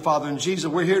rapidly, Father. And Jesus,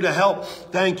 we're here to help.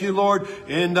 Thank you, Lord.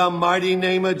 In the mighty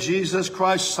name of Jesus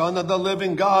Christ, Son of the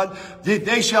living God,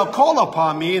 they shall call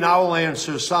upon me and I will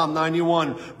answer. Psalm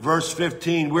 91, verse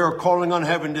 15. We are calling on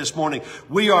heaven this morning.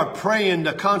 We are praying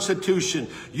the Constitution.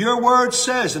 Your word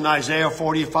says in Isaiah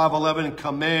 45:11,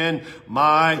 command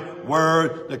my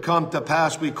word to come to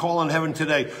pass. We call on heaven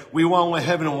today. We want what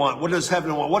heaven wants. What does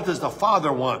heaven want? What does the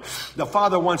Father want? The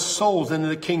Father wants souls in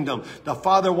the kingdom. The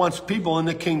Father wants people in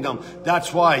the kingdom.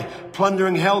 That's why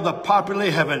plundering hell to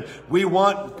populate heaven.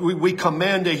 We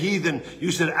command the heathen.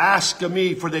 You said, ask of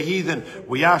me for the heathen.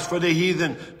 We ask for the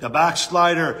heathen, the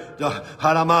backslider,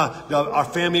 our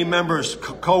family members,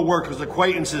 co-workers,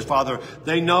 acquaintances, Father.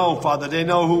 They know, Father, they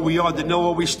know who we are. They know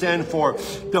what we stand for.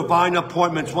 Divine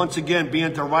appointments, once again, be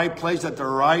at the right place at the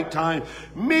right time,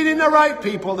 meeting the right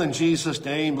people in Jesus'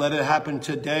 name. Let it happen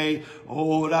today.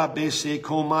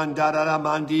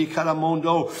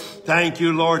 Thank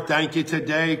you, Lord. Thank you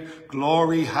today.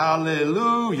 Glory,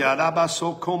 hallelujah.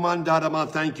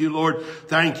 Thank you, Lord.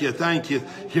 Thank you, thank you.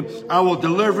 I will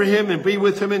deliver him and be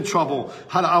with him in trouble.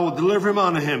 I will deliver him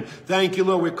unto him. Thank you,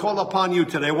 Lord. We call upon you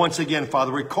today once again,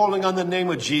 Father. We're calling on the name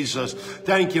of Jesus.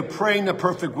 Thank you. Praying the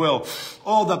perfect will.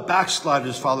 All the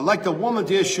backsliders, Father. Like the woman,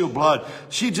 the issue of blood.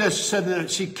 She just said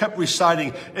that she kept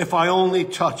reciting, if I only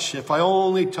touch, if I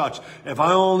only touch, if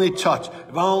I only touch,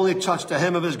 if I only touch the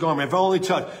hem of his garment, if I only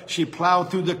touch. She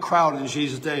plowed through the crowd in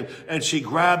Jesus' name. and she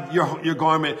grabbed your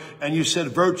garment, and you said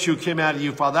virtue came out of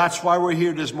you, Father. That's why we're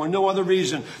here this morning. No other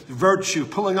reason. Virtue,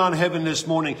 pulling on heaven this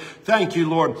morning. Thank you,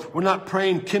 Lord. We're not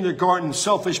praying kindergarten,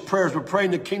 selfish prayers. We're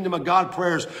praying the kingdom of God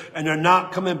prayers, and they're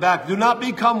not coming back. Do not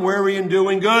become weary in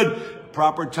doing good.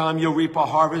 Proper time, you'll reap a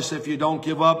harvest if you don't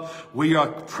give up. We are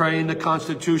praying the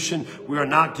Constitution. We are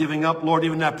not giving up, Lord.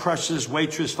 Even that precious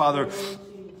waitress, Father.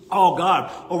 Oh, God,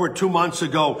 over 2 months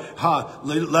ago,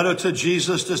 led her to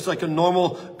Jesus just like a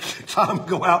normal time,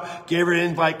 go out, gave her an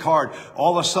invite card.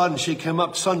 All of a sudden, she came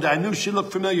up Sunday. I knew she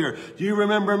looked familiar. Do you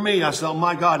remember me? I said, oh,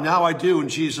 my God, now I do in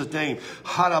Jesus' name.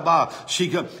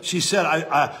 She said,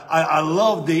 I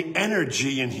love the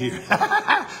energy in here.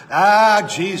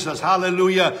 Jesus,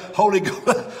 hallelujah. Holy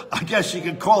Ghost, I guess you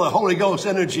can call it Holy Ghost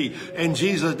energy in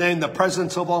Jesus' name, the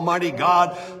presence of Almighty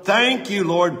God. Thank you,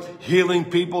 Lord, healing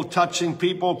people, touching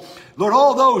people. Lord,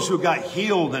 all those who got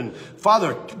healed, and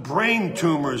Father, brain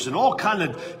tumors and all kind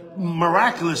of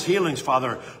miraculous healings,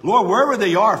 Father. Lord, wherever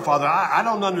they are, Father, I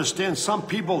don't understand. Some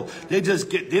people, they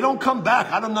don't come back.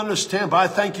 I don't understand, but I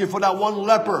thank you for that one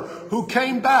leper who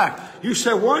came back. You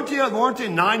said, weren't there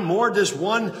 9 more? This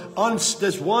one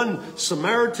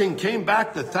Samaritan came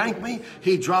back to thank me.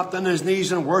 He dropped on his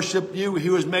knees and worshiped you. He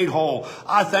was made whole.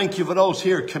 I thank you for those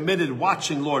here committed,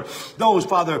 watching, Lord. Those,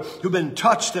 Father, who've been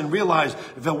touched and realized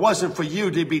if it wasn't for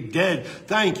you, they'd be dead.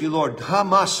 Thank you, Lord.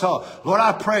 Lord,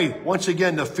 I pray once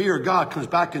again the fear of God comes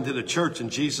back into the church in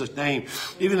Jesus' name.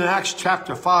 Even in Acts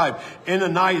chapter 5,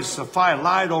 Ananias and Sapphira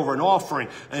lied over an offering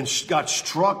and got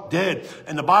struck dead.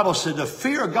 And the Bible said the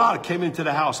fear of God came into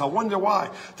the house. I wonder why.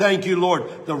 Thank you,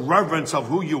 Lord. The reverence of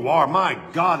who you are. My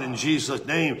God, in Jesus'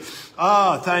 name.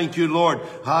 Thank you, Lord.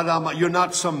 You're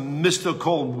not some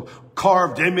mystical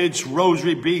carved image,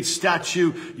 rosary bead,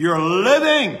 statue. You're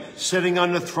living, sitting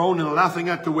on the throne and laughing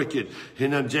at the wicked.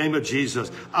 In the name of Jesus.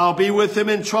 I'll be with him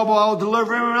in trouble. I will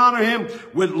deliver him and honor him.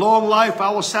 With long life,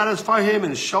 I will satisfy him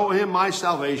and show him my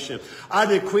salvation. I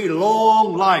decree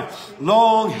long life,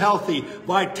 long, healthy,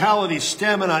 vitality,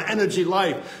 stamina, energy,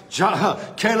 life.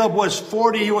 Caleb was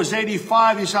 40. He was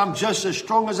 85. He said, I'm just as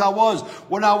strong as I was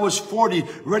when I was 40,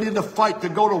 ready to fight, to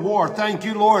go to war. Thank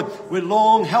you, Lord. With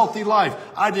long, healthy life,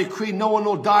 I decree no one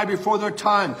will die before their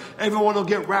time. Everyone will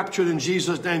get raptured in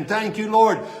Jesus' name. Thank you,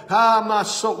 Lord.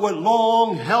 With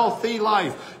long, healthy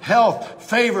life, health,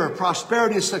 favor,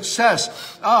 prosperity,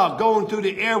 success, going through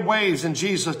the airwaves in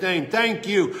Jesus' name. Thank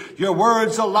you. Your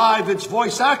word's alive. Its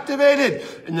voice activated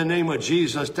in the name of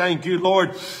Jesus. Thank you,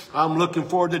 Lord. I'm looking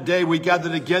forward to the day we gather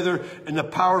together, and the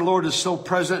power, Lord, is so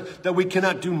present that we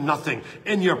cannot do nothing.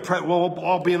 In your presence, we'll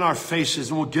all be in our faces,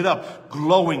 and we'll get up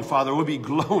glowing, Father. We'll be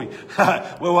glowing.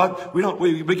 Well, what?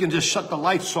 We can just shut the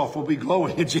lights off. We'll be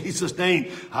glowing in Jesus'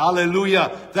 name. Hallelujah.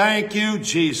 Thank you,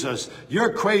 Jesus.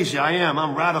 You're crazy. I am.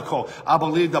 I'm radical. I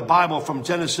believe the Bible from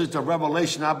Genesis to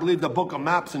Revelation. I believe the book of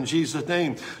maps in Jesus'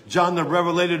 name. John the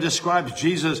Revelator describes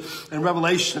Jesus in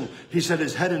Revelation. He said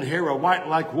his head and hair are white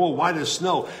like wool, white as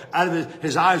snow. Out of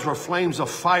his eyes were flames of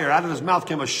fire. Out of his mouth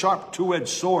came a sharp two-edged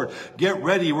sword. Get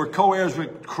ready. We're co-heirs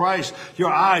with Christ.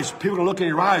 Your eyes, people are looking at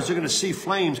your eyes. They're going to see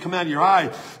flames come out of your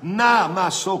eyes.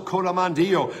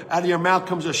 Out of your mouth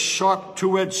comes a sharp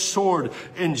two-edged sword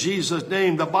in Jesus'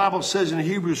 name. The Bible says in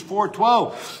Hebrews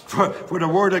 4:12, for the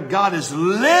word of God is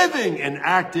living and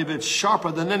active. It's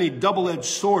sharper than any double-edged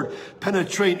sword,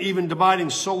 penetrating, even dividing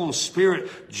soul and spirit,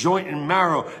 joint and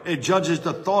marrow. It judges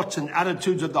the thoughts and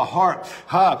attitudes of the heart.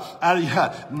 Out of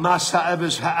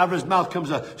his mouth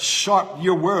comes a sharp,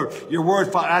 your word,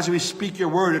 as we speak your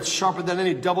word, it's sharper than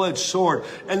any double-edged sword.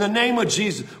 In the name of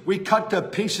Jesus, we cut to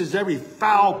pieces every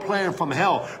foul plan from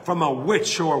hell, from a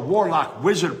witch or a warlock,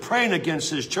 wizard praying against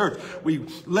his church. We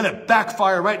let it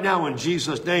backfire right now in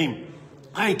Jesus' name.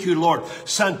 Thank you, Lord.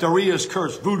 Santeria's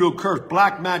curse, voodoo curse,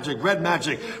 black magic, red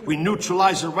magic. We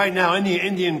neutralize it right now. Any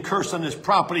Indian curse on this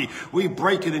property, we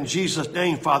break it in Jesus'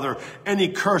 name, Father. Any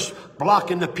curse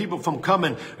blocking the people from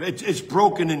coming, it's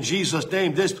broken in Jesus'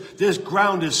 name. This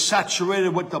ground is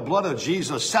saturated with the blood of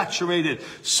Jesus. Saturated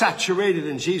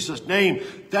in Jesus' name.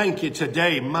 Thank you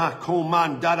today.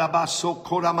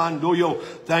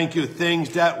 Thank you. Things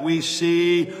that we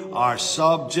see are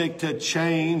subject to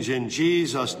change in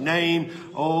Jesus' name.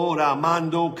 Oh,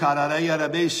 Ramando, Karareya,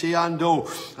 Rebesiando,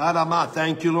 Arama.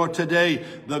 Thank you, Lord, today.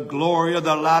 The glory of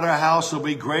the latter house will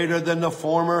be greater than the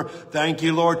former. Thank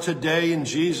you, Lord, today in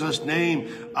Jesus' name.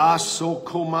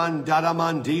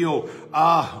 Asokomandaramandio.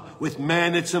 With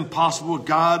man it's impossible. With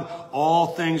God, all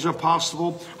things are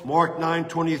possible. Mark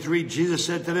 9:23, Jesus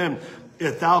said to them,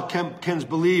 If thou canst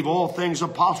believe, all things are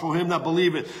possible for him that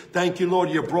believe it. Thank you, Lord,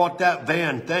 you brought that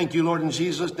van. Thank you, Lord, in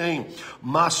Jesus' name.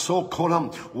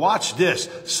 Watch this.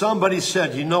 Somebody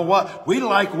said, you know what? We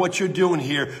like what you're doing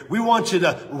here. We want you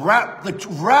to wrap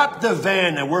the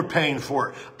van and we're paying for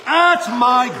it. That's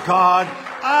my God.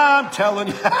 I'm telling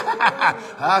you.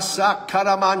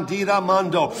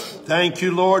 Thank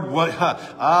you, Lord.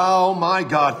 Oh, my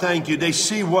God. Thank you. They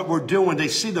see what we're doing. They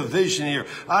see the vision here.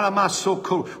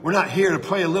 We're not here to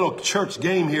play a little church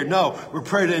game here. No, we're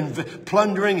praying to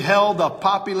plundering hell to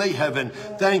populate heaven.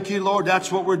 Thank you, Lord.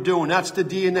 That's what we're doing. That's the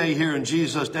DNA here in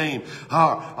Jesus' name.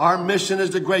 Our mission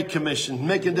is the Great Commission,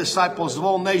 making disciples of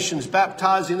all nations,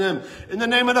 baptizing them in the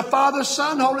name of the Father,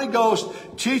 Son, Holy Ghost,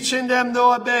 teaching them to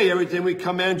obey everything we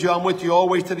command you. I'm with you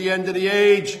always to the end of the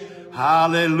age.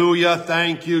 Hallelujah.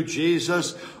 Thank you,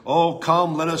 Jesus. Oh,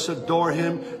 come, let us adore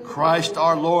him. Christ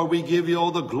our Lord, we give you all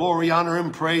the glory, honor,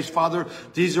 and praise, Father.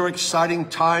 These are exciting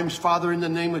times, Father, in the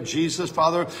name of Jesus,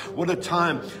 Father. What a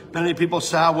time. Many people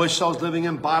say, I wish I was living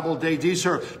in Bible days. These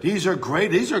are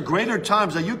great. These are greater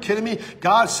times. Are you kidding me?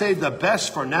 God saved the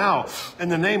best for now. In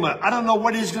the name of, I don't know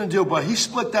what he's going to do, but he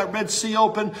split that Red Sea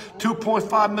open.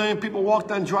 2.5 million people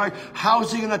walked on dry.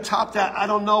 How's he going to top that? I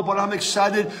don't know, but I'm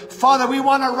excited. Father, we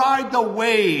want to ride the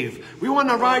wave. We want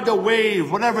to ride the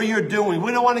wave, whatever you're doing.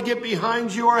 We don't want to get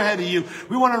behind you or ahead of you.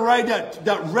 We want to ride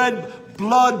that red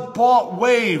blood-bought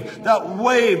wave,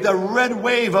 the red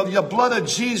wave of your blood of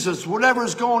Jesus,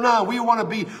 whatever's going on. We want to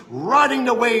be riding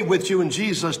the wave with you in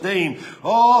Jesus' name.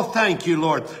 Oh, thank you,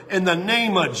 Lord. In the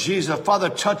name of Jesus, Father,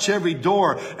 touch every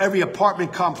door, every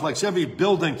apartment complex, every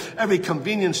building, every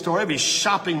convenience store, every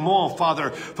shopping mall, Father,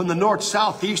 from the north,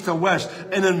 south, east, and west.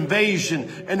 An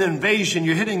invasion.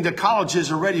 You're hitting the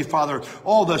colleges already, Father.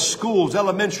 All the schools,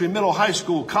 elementary, middle, high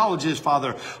school, colleges,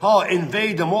 Father. Oh,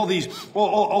 invade them. All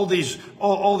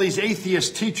these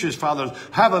atheist teachers, Father,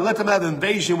 let them have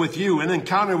invasion with you, an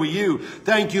encounter with you.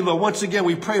 Thank you, Lord. Once again,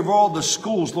 we pray for all the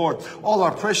schools, Lord, all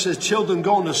our precious children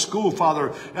going to school, Father,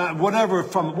 whatever,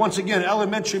 from, once again,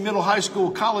 elementary, middle, high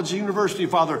school, college, university,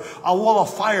 Father, a wall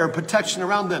of fire, protection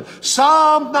around them.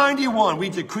 Psalm 91, we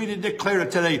decreed and declared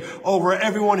it today over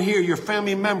everyone here, your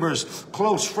family members,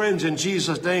 close friends, in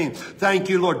Jesus' name. Thank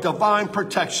you, Lord. Divine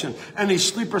protection. Any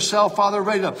sleeper cell, Father,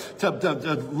 ready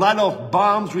to light off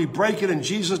bombs, we break it in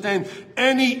Jesus' name.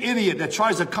 Any idiot that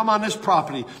tries to come on this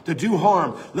property to do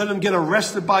harm, let them get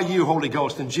arrested by you, Holy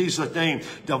Ghost, in Jesus' name.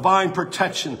 Divine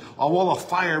protection, a wall of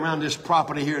fire around this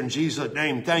property here in Jesus'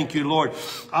 name. Thank you, Lord.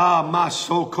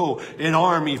 Masoko, an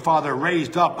army, Father,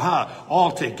 raised up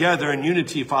all together in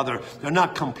unity, Father. They're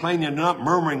not complaining, they're not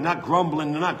murmuring, not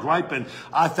grumbling, they're not griping.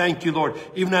 I thank you, Lord.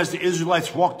 Even as the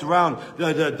Israelites walked around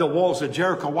the walls of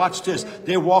Jericho, watch this.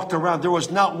 They walked around. There was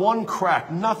not one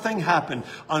crack. Nothing happened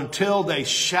until they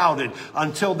shouted.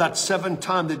 Until that seventh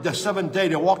day,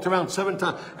 they walked around 7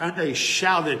 times and they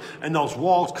shouted, and those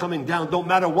walls coming down. Don't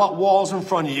matter what walls in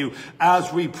front of you.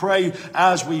 As we pray,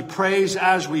 as we praise,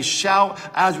 as we shout,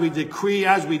 as we decree,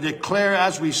 as we declare,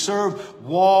 as we serve,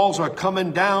 walls are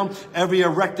coming down. Every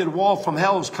erected wall from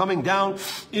hell is coming down.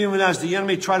 Even as the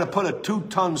enemy tried to put a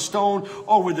 2-ton stone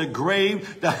over the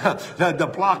grave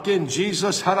to block in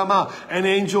Jesus, an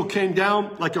angel came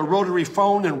down like a rotary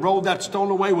phone and rolled that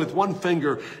stone away with one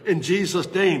finger in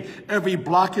Jesus' name. Every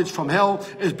blockage from hell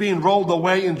is being rolled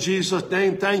away in Jesus'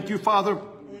 name. Thank you, Father.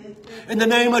 In the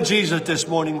name of Jesus this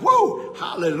morning. Woo!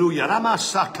 Hallelujah.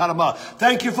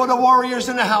 Thank you for the warriors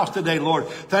in the house today, Lord.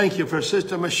 Thank you for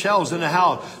Sister Michelle's in the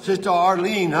house. Sister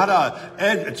Arlene,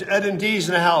 Ed and Dee's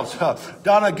in the house.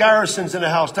 Donna Garrison's in the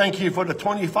house. Thank you for the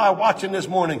 25 watching this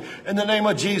morning. In the name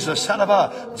of Jesus.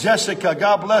 Jessica,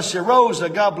 God bless you. Rosa,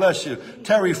 God bless you.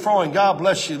 Terry Freund, God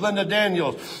bless you. Linda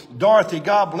Daniels, Dorothy,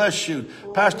 God bless you.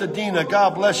 Pastor Dina,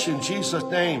 God bless you in Jesus'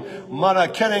 name. Mother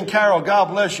Ken and Carol, God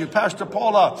bless you. Pastor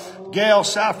Paula, Gail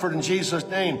Safford in Jesus'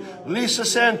 name. Lisa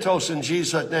Santos in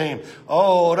Jesus' name.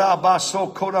 Oh,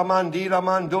 Rabaso Kodamandira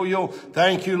Mandoyo.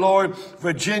 Thank you, Lord.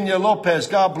 Virginia Lopez,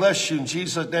 God bless you in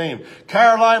Jesus' name.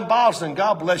 Caroline Boston,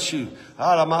 God bless you.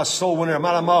 My soul winner.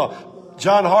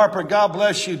 John Harper, God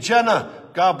bless you. Jenna,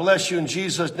 God bless you in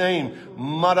Jesus' name.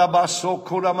 Marabaso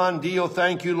Kodamandio.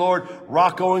 Thank you, Lord.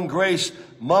 Rocco and Grace.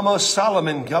 Mama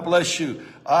Solomon, God bless you.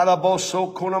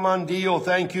 Araboso Konamandio.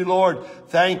 Thank you, Lord.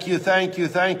 Thank you, thank you,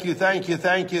 thank you, thank you,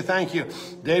 thank you, thank you.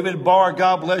 David Barr,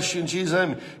 God bless you in Jesus'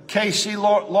 name. Casey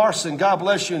Larson, God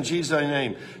bless you in Jesus'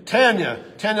 name. Tanya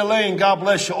Lane, God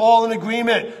bless you. All in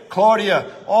agreement.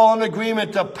 Claudia, all in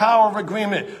agreement. The power of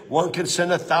agreement. One can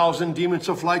send 1,000 demons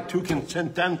to flight. 2 can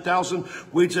send 10,000.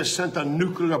 We just sent a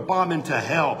nuclear bomb into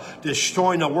hell,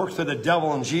 destroying the works of the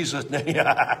devil in Jesus' name.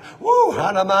 Woo!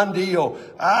 Hanamandio.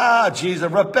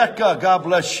 Jesus. Rebecca, God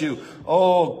bless you.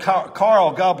 Oh,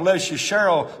 Carl, God bless you.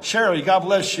 Cheryl, God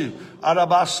bless you.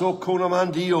 Arabaso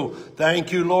kunamandio.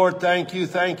 Thank you, Lord. Thank you.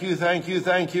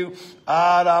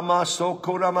 Aramaso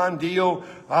kunamandio.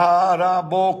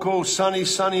 Araboko,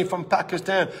 Sunny from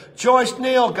Pakistan. Joyce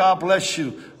Neal, God bless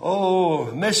you.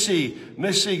 Oh, Missy,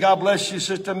 God bless you,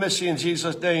 Sister Missy, in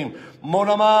Jesus' name.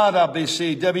 Monamada,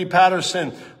 BC, Debbie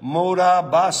Patterson,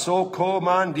 Moda Baso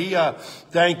Komandia.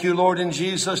 Thank you, Lord, in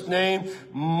Jesus' name.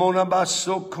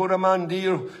 Monabaso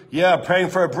Koramandio. Yeah,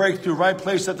 praying for a breakthrough, right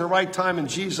place at the right time in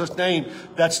Jesus' name.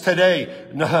 That's today,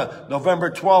 November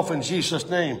 12th, in Jesus'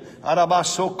 name.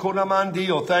 Arabaso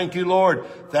Koramandio. Thank you, Lord.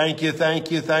 Thank you,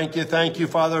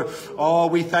 Father. Oh,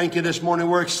 we thank you this morning.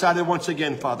 We're excited once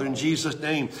again, Father, in Jesus'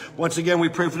 name. Once again, we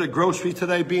pray for the groceries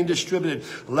today being distributed,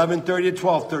 11:30 to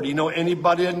 12:30. You know,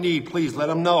 anybody in need, please let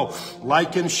them know.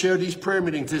 Like and share these prayer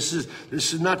meetings. This is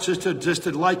not just to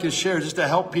like and share, just to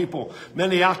help people.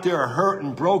 Many out there are hurt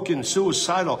and broken,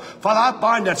 suicidal. Father, I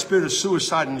bind that spirit of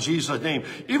suicide in Jesus' name.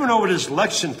 Even over this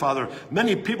election, Father,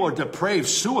 many people are depraved,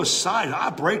 suicide. I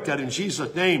break that in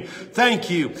Jesus' name. Thank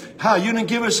you. How you didn't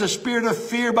give us a spirit of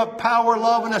fear, but power,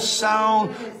 love, and a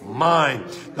sound mind.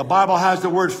 The Bible has the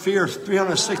word fear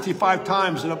 365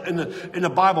 times in the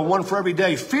Bible, one for every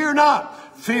day. Fear not.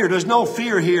 Fear. There's no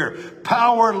fear here.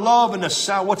 Power, love, and a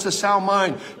sound. What's a sound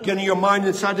mind? Getting your mind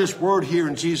inside this word here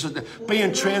in Jesus.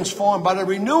 Being transformed by the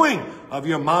renewing of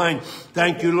your mind.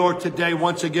 Thank you, Lord, today.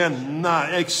 Once again,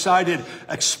 excited,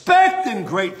 expecting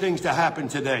great things to happen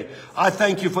today. I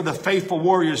thank you for the faithful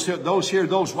warriors, those here,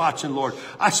 those watching, Lord.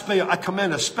 I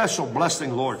command a special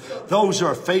blessing, Lord. Those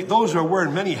are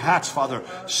wearing many hats, Father,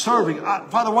 serving.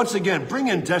 Father, once again, bring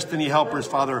in destiny helpers,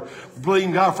 Father.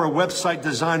 Believing God for a website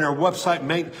designer, a website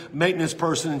maintenance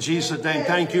person in Jesus' name.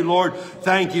 Thank you, Lord.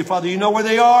 Thank you, Father. You know where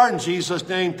they are in Jesus'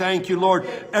 name. Thank you, Lord.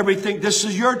 Everything. This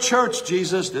is your church,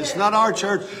 Jesus. This is not our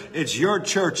church. It's your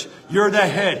church. You're the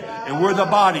head and we're the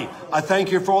body. I thank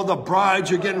you for all the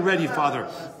brides you're getting ready, Father.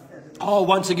 Oh,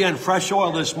 once again, fresh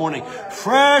oil this morning.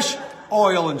 Fresh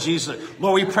oil in Jesus.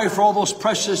 Lord, we pray for all those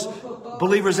precious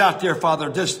believers out there, Father,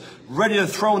 just ready to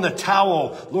throw in the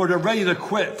towel. Lord, they're ready to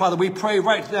quit. Father, we pray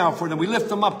right now for them. We lift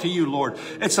them up to you, Lord.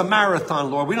 It's a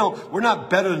marathon, Lord. We're not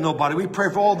better than nobody. We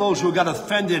pray for all those who got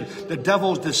offended, the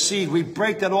devil's deceived. We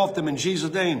break that off them in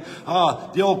Jesus' name.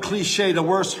 The old cliche, the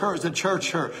worst hurt is the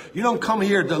church hurt. You don't come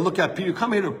here to look at people. You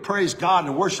come here to praise God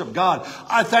and worship God.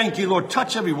 I thank you, Lord.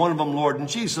 Touch every one of them, Lord, in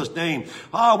Jesus' name.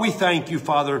 We thank you,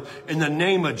 Father, in the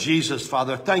name of Jesus,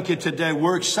 Father. Thank you today.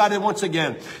 We're excited once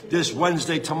again. This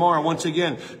Wednesday, tomorrow, once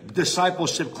again,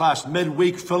 discipleship class,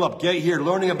 midweek. Philip, get here,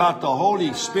 learning about the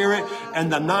Holy Spirit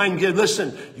and the 9 gifts.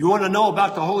 Listen, you want to know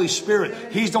about the Holy Spirit.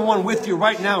 He's the one with you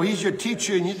right now. He's your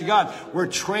teacher, and God, we're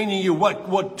training you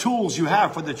what tools you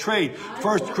have for the trade.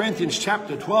 1 Corinthians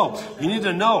chapter 12. You need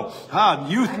to know.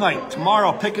 Youth night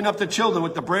tomorrow, picking up the children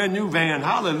with the brand new van.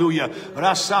 Hallelujah.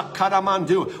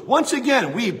 Once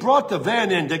again, we brought the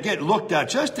van in to get looked at,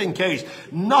 just in case.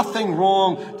 Nothing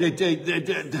wrong.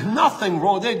 Nothing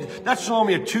wrong. That's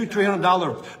normally a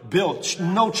 $200-300 bill.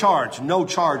 No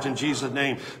charge in Jesus'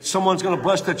 name. Someone's going to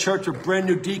bless the church with brand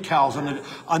new decals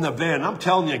on the van. I'm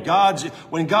telling you,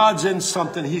 when God's in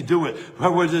something, He do it.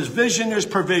 Where there's vision, there's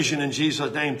provision in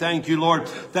Jesus' name. Thank you, Lord.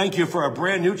 Thank you for a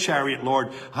brand new chariot,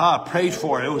 Lord. Paid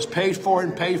for. It was paid for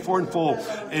in full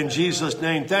in Jesus'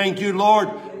 name. Thank you, Lord.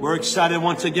 We're excited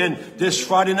once again. This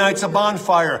Friday night's a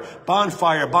bonfire.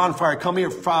 Bonfire. Come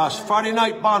here fast. Friday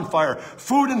night bonfire.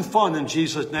 Food and fun in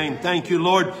Jesus' name. Thank you,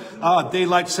 Lord.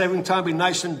 Daylight saving time. Be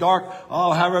nice and dark.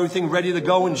 Have everything ready to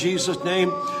go in Jesus' name.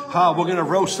 We're going to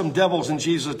roast some devils in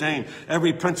Jesus' name.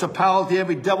 Every principality,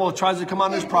 every devil that tries to come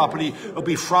on this property will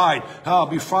be fried.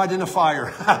 Be fried in the fire.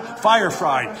 Fire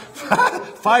fried.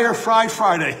 Fire fried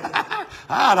Friday.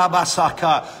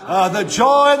 The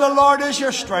joy of the Lord is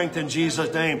your strength in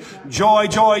Jesus' name. Joy.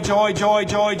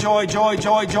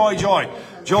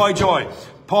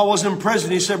 Paul was in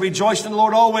prison. He said, rejoice in the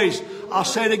Lord always. I'll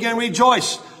say it again,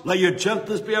 rejoice. Let your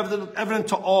gentleness be evident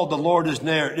to all. The Lord is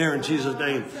near in Jesus'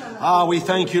 name. We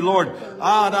thank you, Lord.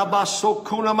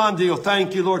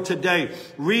 Thank you, Lord, today.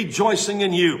 Rejoicing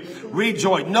in you.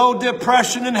 Rejoice. No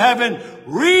depression in heaven.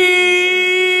 Rejoice.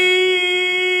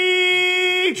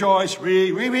 Rejoice.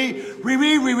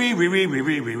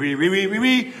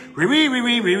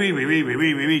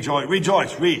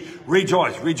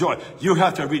 You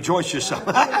have to rejoice yourself.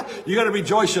 You got to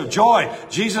rejoice your joy.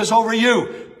 Jesus over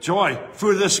you. Joy,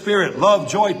 fruit of the Spirit, love,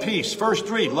 joy, peace. Verse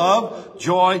 3, love,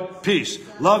 joy, peace.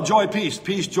 Love, joy, peace.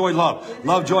 Peace, joy, love.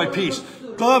 Love, joy, peace.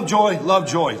 Love, joy, love,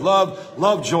 joy,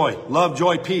 love, joy, love,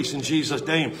 joy, peace in Jesus'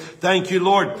 name. Thank you,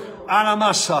 Lord.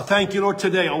 Anamasa. Thank you, Lord,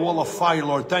 today. A wall of fire,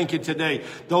 Lord. Thank you today.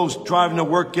 Those driving to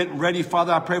work, getting ready,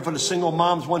 Father, I pray for the single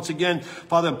moms once again.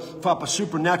 Father, for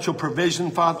supernatural provision,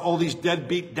 Father, all these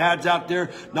deadbeat dads out there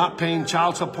not paying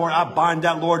child support. I bind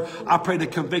that, Lord. I pray the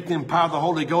convicting power of the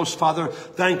Holy Ghost, Father.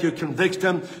 Thank you. Convict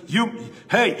them. You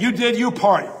did your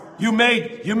part. You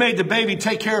made the baby.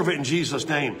 Take care of it in Jesus'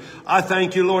 name. I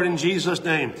thank you, Lord, in Jesus'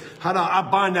 name. I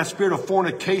bind that spirit of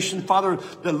fornication, Father,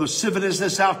 the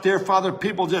lasciviousness out there, Father,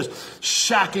 people just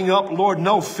shacking up, Lord,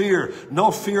 no fear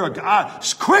of God.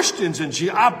 Christians in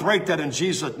Jesus, I break that in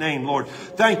Jesus' name, Lord.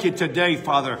 Thank you today,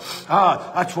 Father.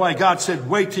 That's why God said,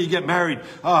 wait till you get married.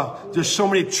 There's so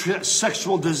many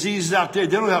sexual diseases out there.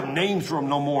 They don't have names for them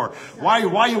no more. Why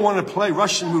you want to play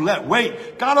Russian roulette?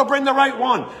 Wait, God will bring the right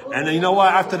one. And you know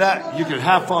what? After that, you can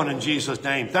have fun in Jesus'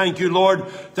 name. Thank you, Lord.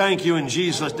 Thank you in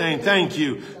Jesus' name. Thank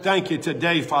you. Thank you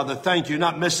today, Father. Thank you.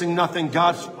 Not missing nothing.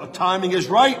 God's timing is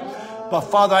right. But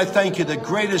Father, I thank you. The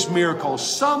greatest miracle.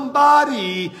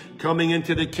 Somebody coming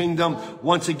into the kingdom.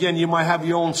 Once again, you might have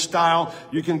your own style.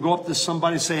 You can go up to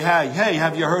somebody and say, hey,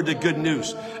 have you heard the good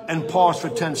news? And pause for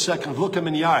 10 seconds. Look them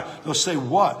in the eye. They'll say,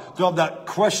 what? They'll have that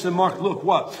question mark. Look,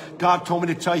 what? God told me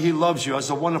to tell you he loves you.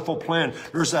 That's a wonderful plan.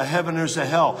 There's a heaven, there's a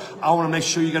hell. I want to make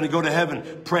sure you're going to go to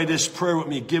heaven. Pray this prayer with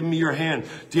me. Give me your hand.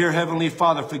 Dear Heavenly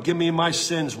Father, forgive me my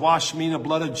sins. Wash me in the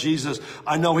blood of Jesus.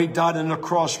 I know he died on the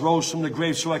cross, rose from the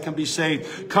grave so I can be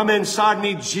saved. Come inside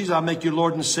me, Jesus. I'll make you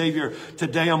Lord and Savior.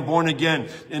 Today I'm born again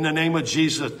in the name of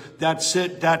Jesus. That's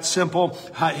it. That's simple.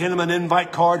 Hand them an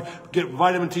invite card.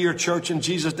 Invite them into your church in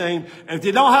Jesus' name. If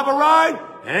they don't have a ride,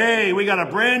 hey, we got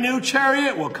a brand new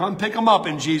chariot. We'll come pick them up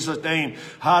in Jesus' name.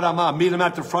 Meet them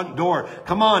at the front door.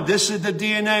 Come on. This is the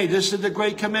DNA. This is the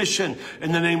Great Commission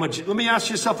in the name of Jesus. Let me ask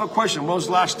yourself a question. When was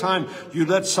the last time you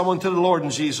led someone to the Lord in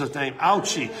Jesus' name?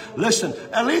 Ouchie. Listen,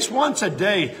 at least once a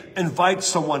day, invite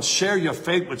someone. Share your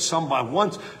faith with somebody.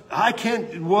 Once. I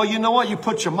can't, well, you know what? You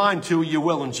put your mind to it, you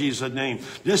will in Jesus' name.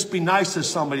 Just be nice to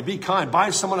somebody. Be kind. Buy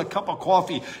someone a cup of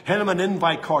coffee. Hand them an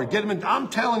invite card. Get them in. I'm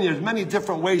telling you, there's many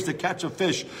different ways to catch a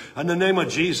fish in the name of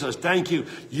Jesus. Thank you.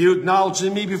 You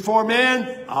acknowledging me before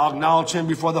man, I'll acknowledge him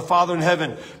before the Father in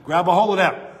heaven. Grab a hold of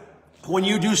that. When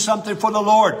you do something for the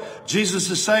Lord, Jesus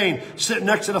is saying, sitting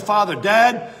next to the Father,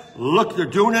 Dad, look, they're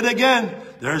doing it again.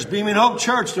 There's Beaming Hope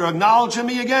Church. They're acknowledging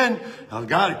me again. Oh,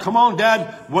 God, come on,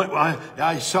 Dad.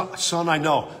 Son, I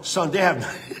know. Son, they have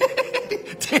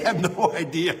no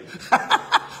idea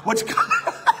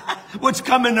what's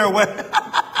coming their way.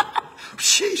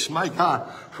 Sheesh, my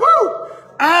God. Whoo!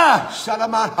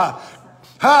 Shalamana.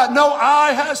 No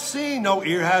eye has seen, no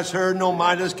ear has heard, no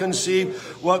mind has conceived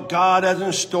what God has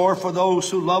in store for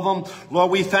those who love him. Lord,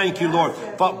 we thank you, Lord.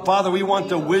 Father, we want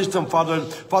the wisdom, Father.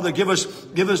 Father, give us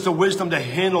the wisdom to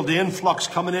handle the influx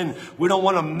coming in. We don't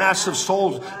want a massive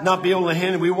souls not be able to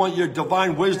handle. We want your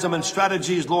divine wisdom and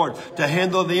strategies, Lord, to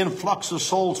handle the influx of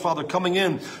souls, Father, coming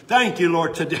in. Thank you,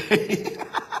 Lord, today.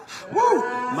 Woo!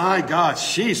 My God.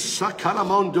 Sheesh.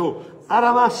 Sakaramondo.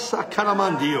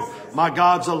 My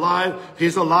God's alive.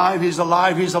 He's alive. He's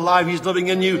alive. He's alive. He's living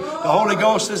in you. The Holy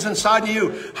Ghost is inside of you.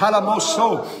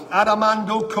 Halamoso.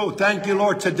 Adamandoko. Thank you,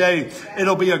 Lord, today.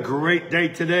 It'll be a great day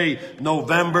today.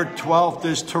 November 12th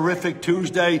is terrific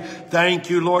Tuesday. Thank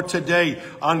you, Lord, today.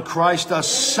 On Christ, a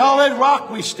solid rock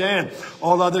we stand.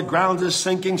 All other ground is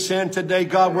sinking sand today.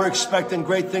 God, we're expecting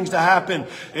great things to happen.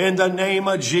 In the name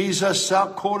of Jesus.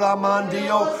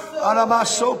 Sakuramandio.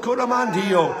 Adamaso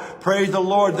Kuramandio. Praise the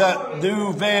Lord, that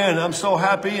new van. I'm so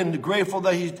happy and grateful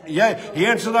that he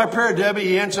answered our prayer, Debbie.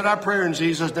 He answered our prayer in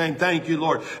Jesus' name. Thank you,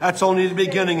 Lord. That's only the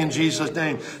beginning in Jesus'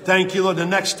 name. Thank you, Lord. The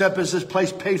next step is this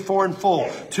place paid for in full.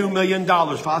 $2 million.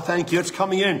 Father, thank you. It's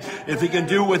coming in. If he can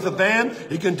do with the van,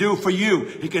 he can do for you.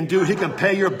 He can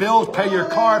pay your bills, pay your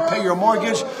car, pay your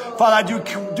mortgage. Father, I do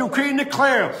decree and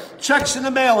declare. Checks in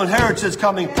the mail, inheritance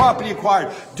coming, property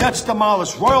acquired, debts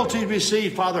demolished, royalty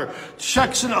received, Father.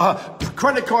 Checks and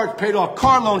credit cards paid off,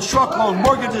 car loans, truck loans,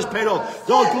 mortgages paid off.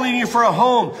 Those believing you for a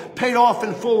home paid off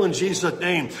in full in Jesus'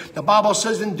 name. The Bible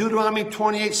says in Deuteronomy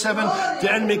 28:7,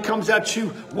 the enemy comes at you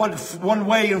one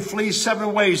way and flees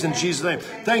 7 ways in Jesus' name.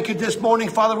 Thank you this morning,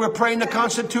 Father. We're praying the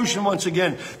Constitution once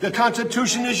again. The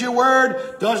Constitution is your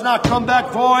word, does not come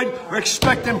back void. We're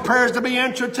expecting prayers to be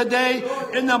answered today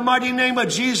in the mighty name of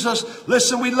Jesus.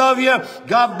 Listen, we love you.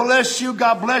 God bless you.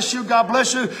 God bless you. God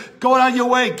bless you. Go out of your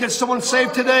way. Get someone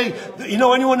saved today. You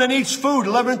know, anyone that needs food,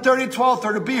 11:30,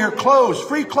 12:30 to be here. Clothes,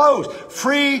 free clothes.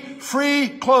 Free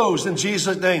clothes in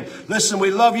Jesus' name. Listen,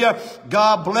 we love you.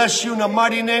 God bless you in the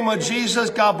mighty name of Jesus.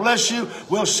 God bless you.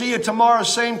 We'll see you tomorrow,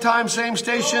 same time, same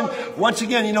station. Once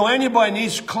again, you know, anybody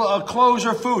needs clothes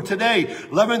or food today,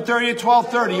 11:30 to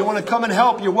 12:30. You want to come and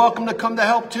help, you're welcome to come to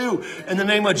help too in the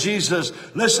name of Jesus.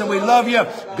 Listen, we love you.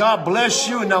 God bless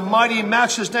you in the mighty,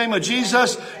 matchless name of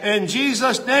Jesus. In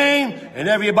Jesus' name. And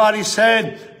everybody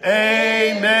said,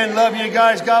 amen. Love you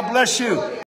guys. God bless you.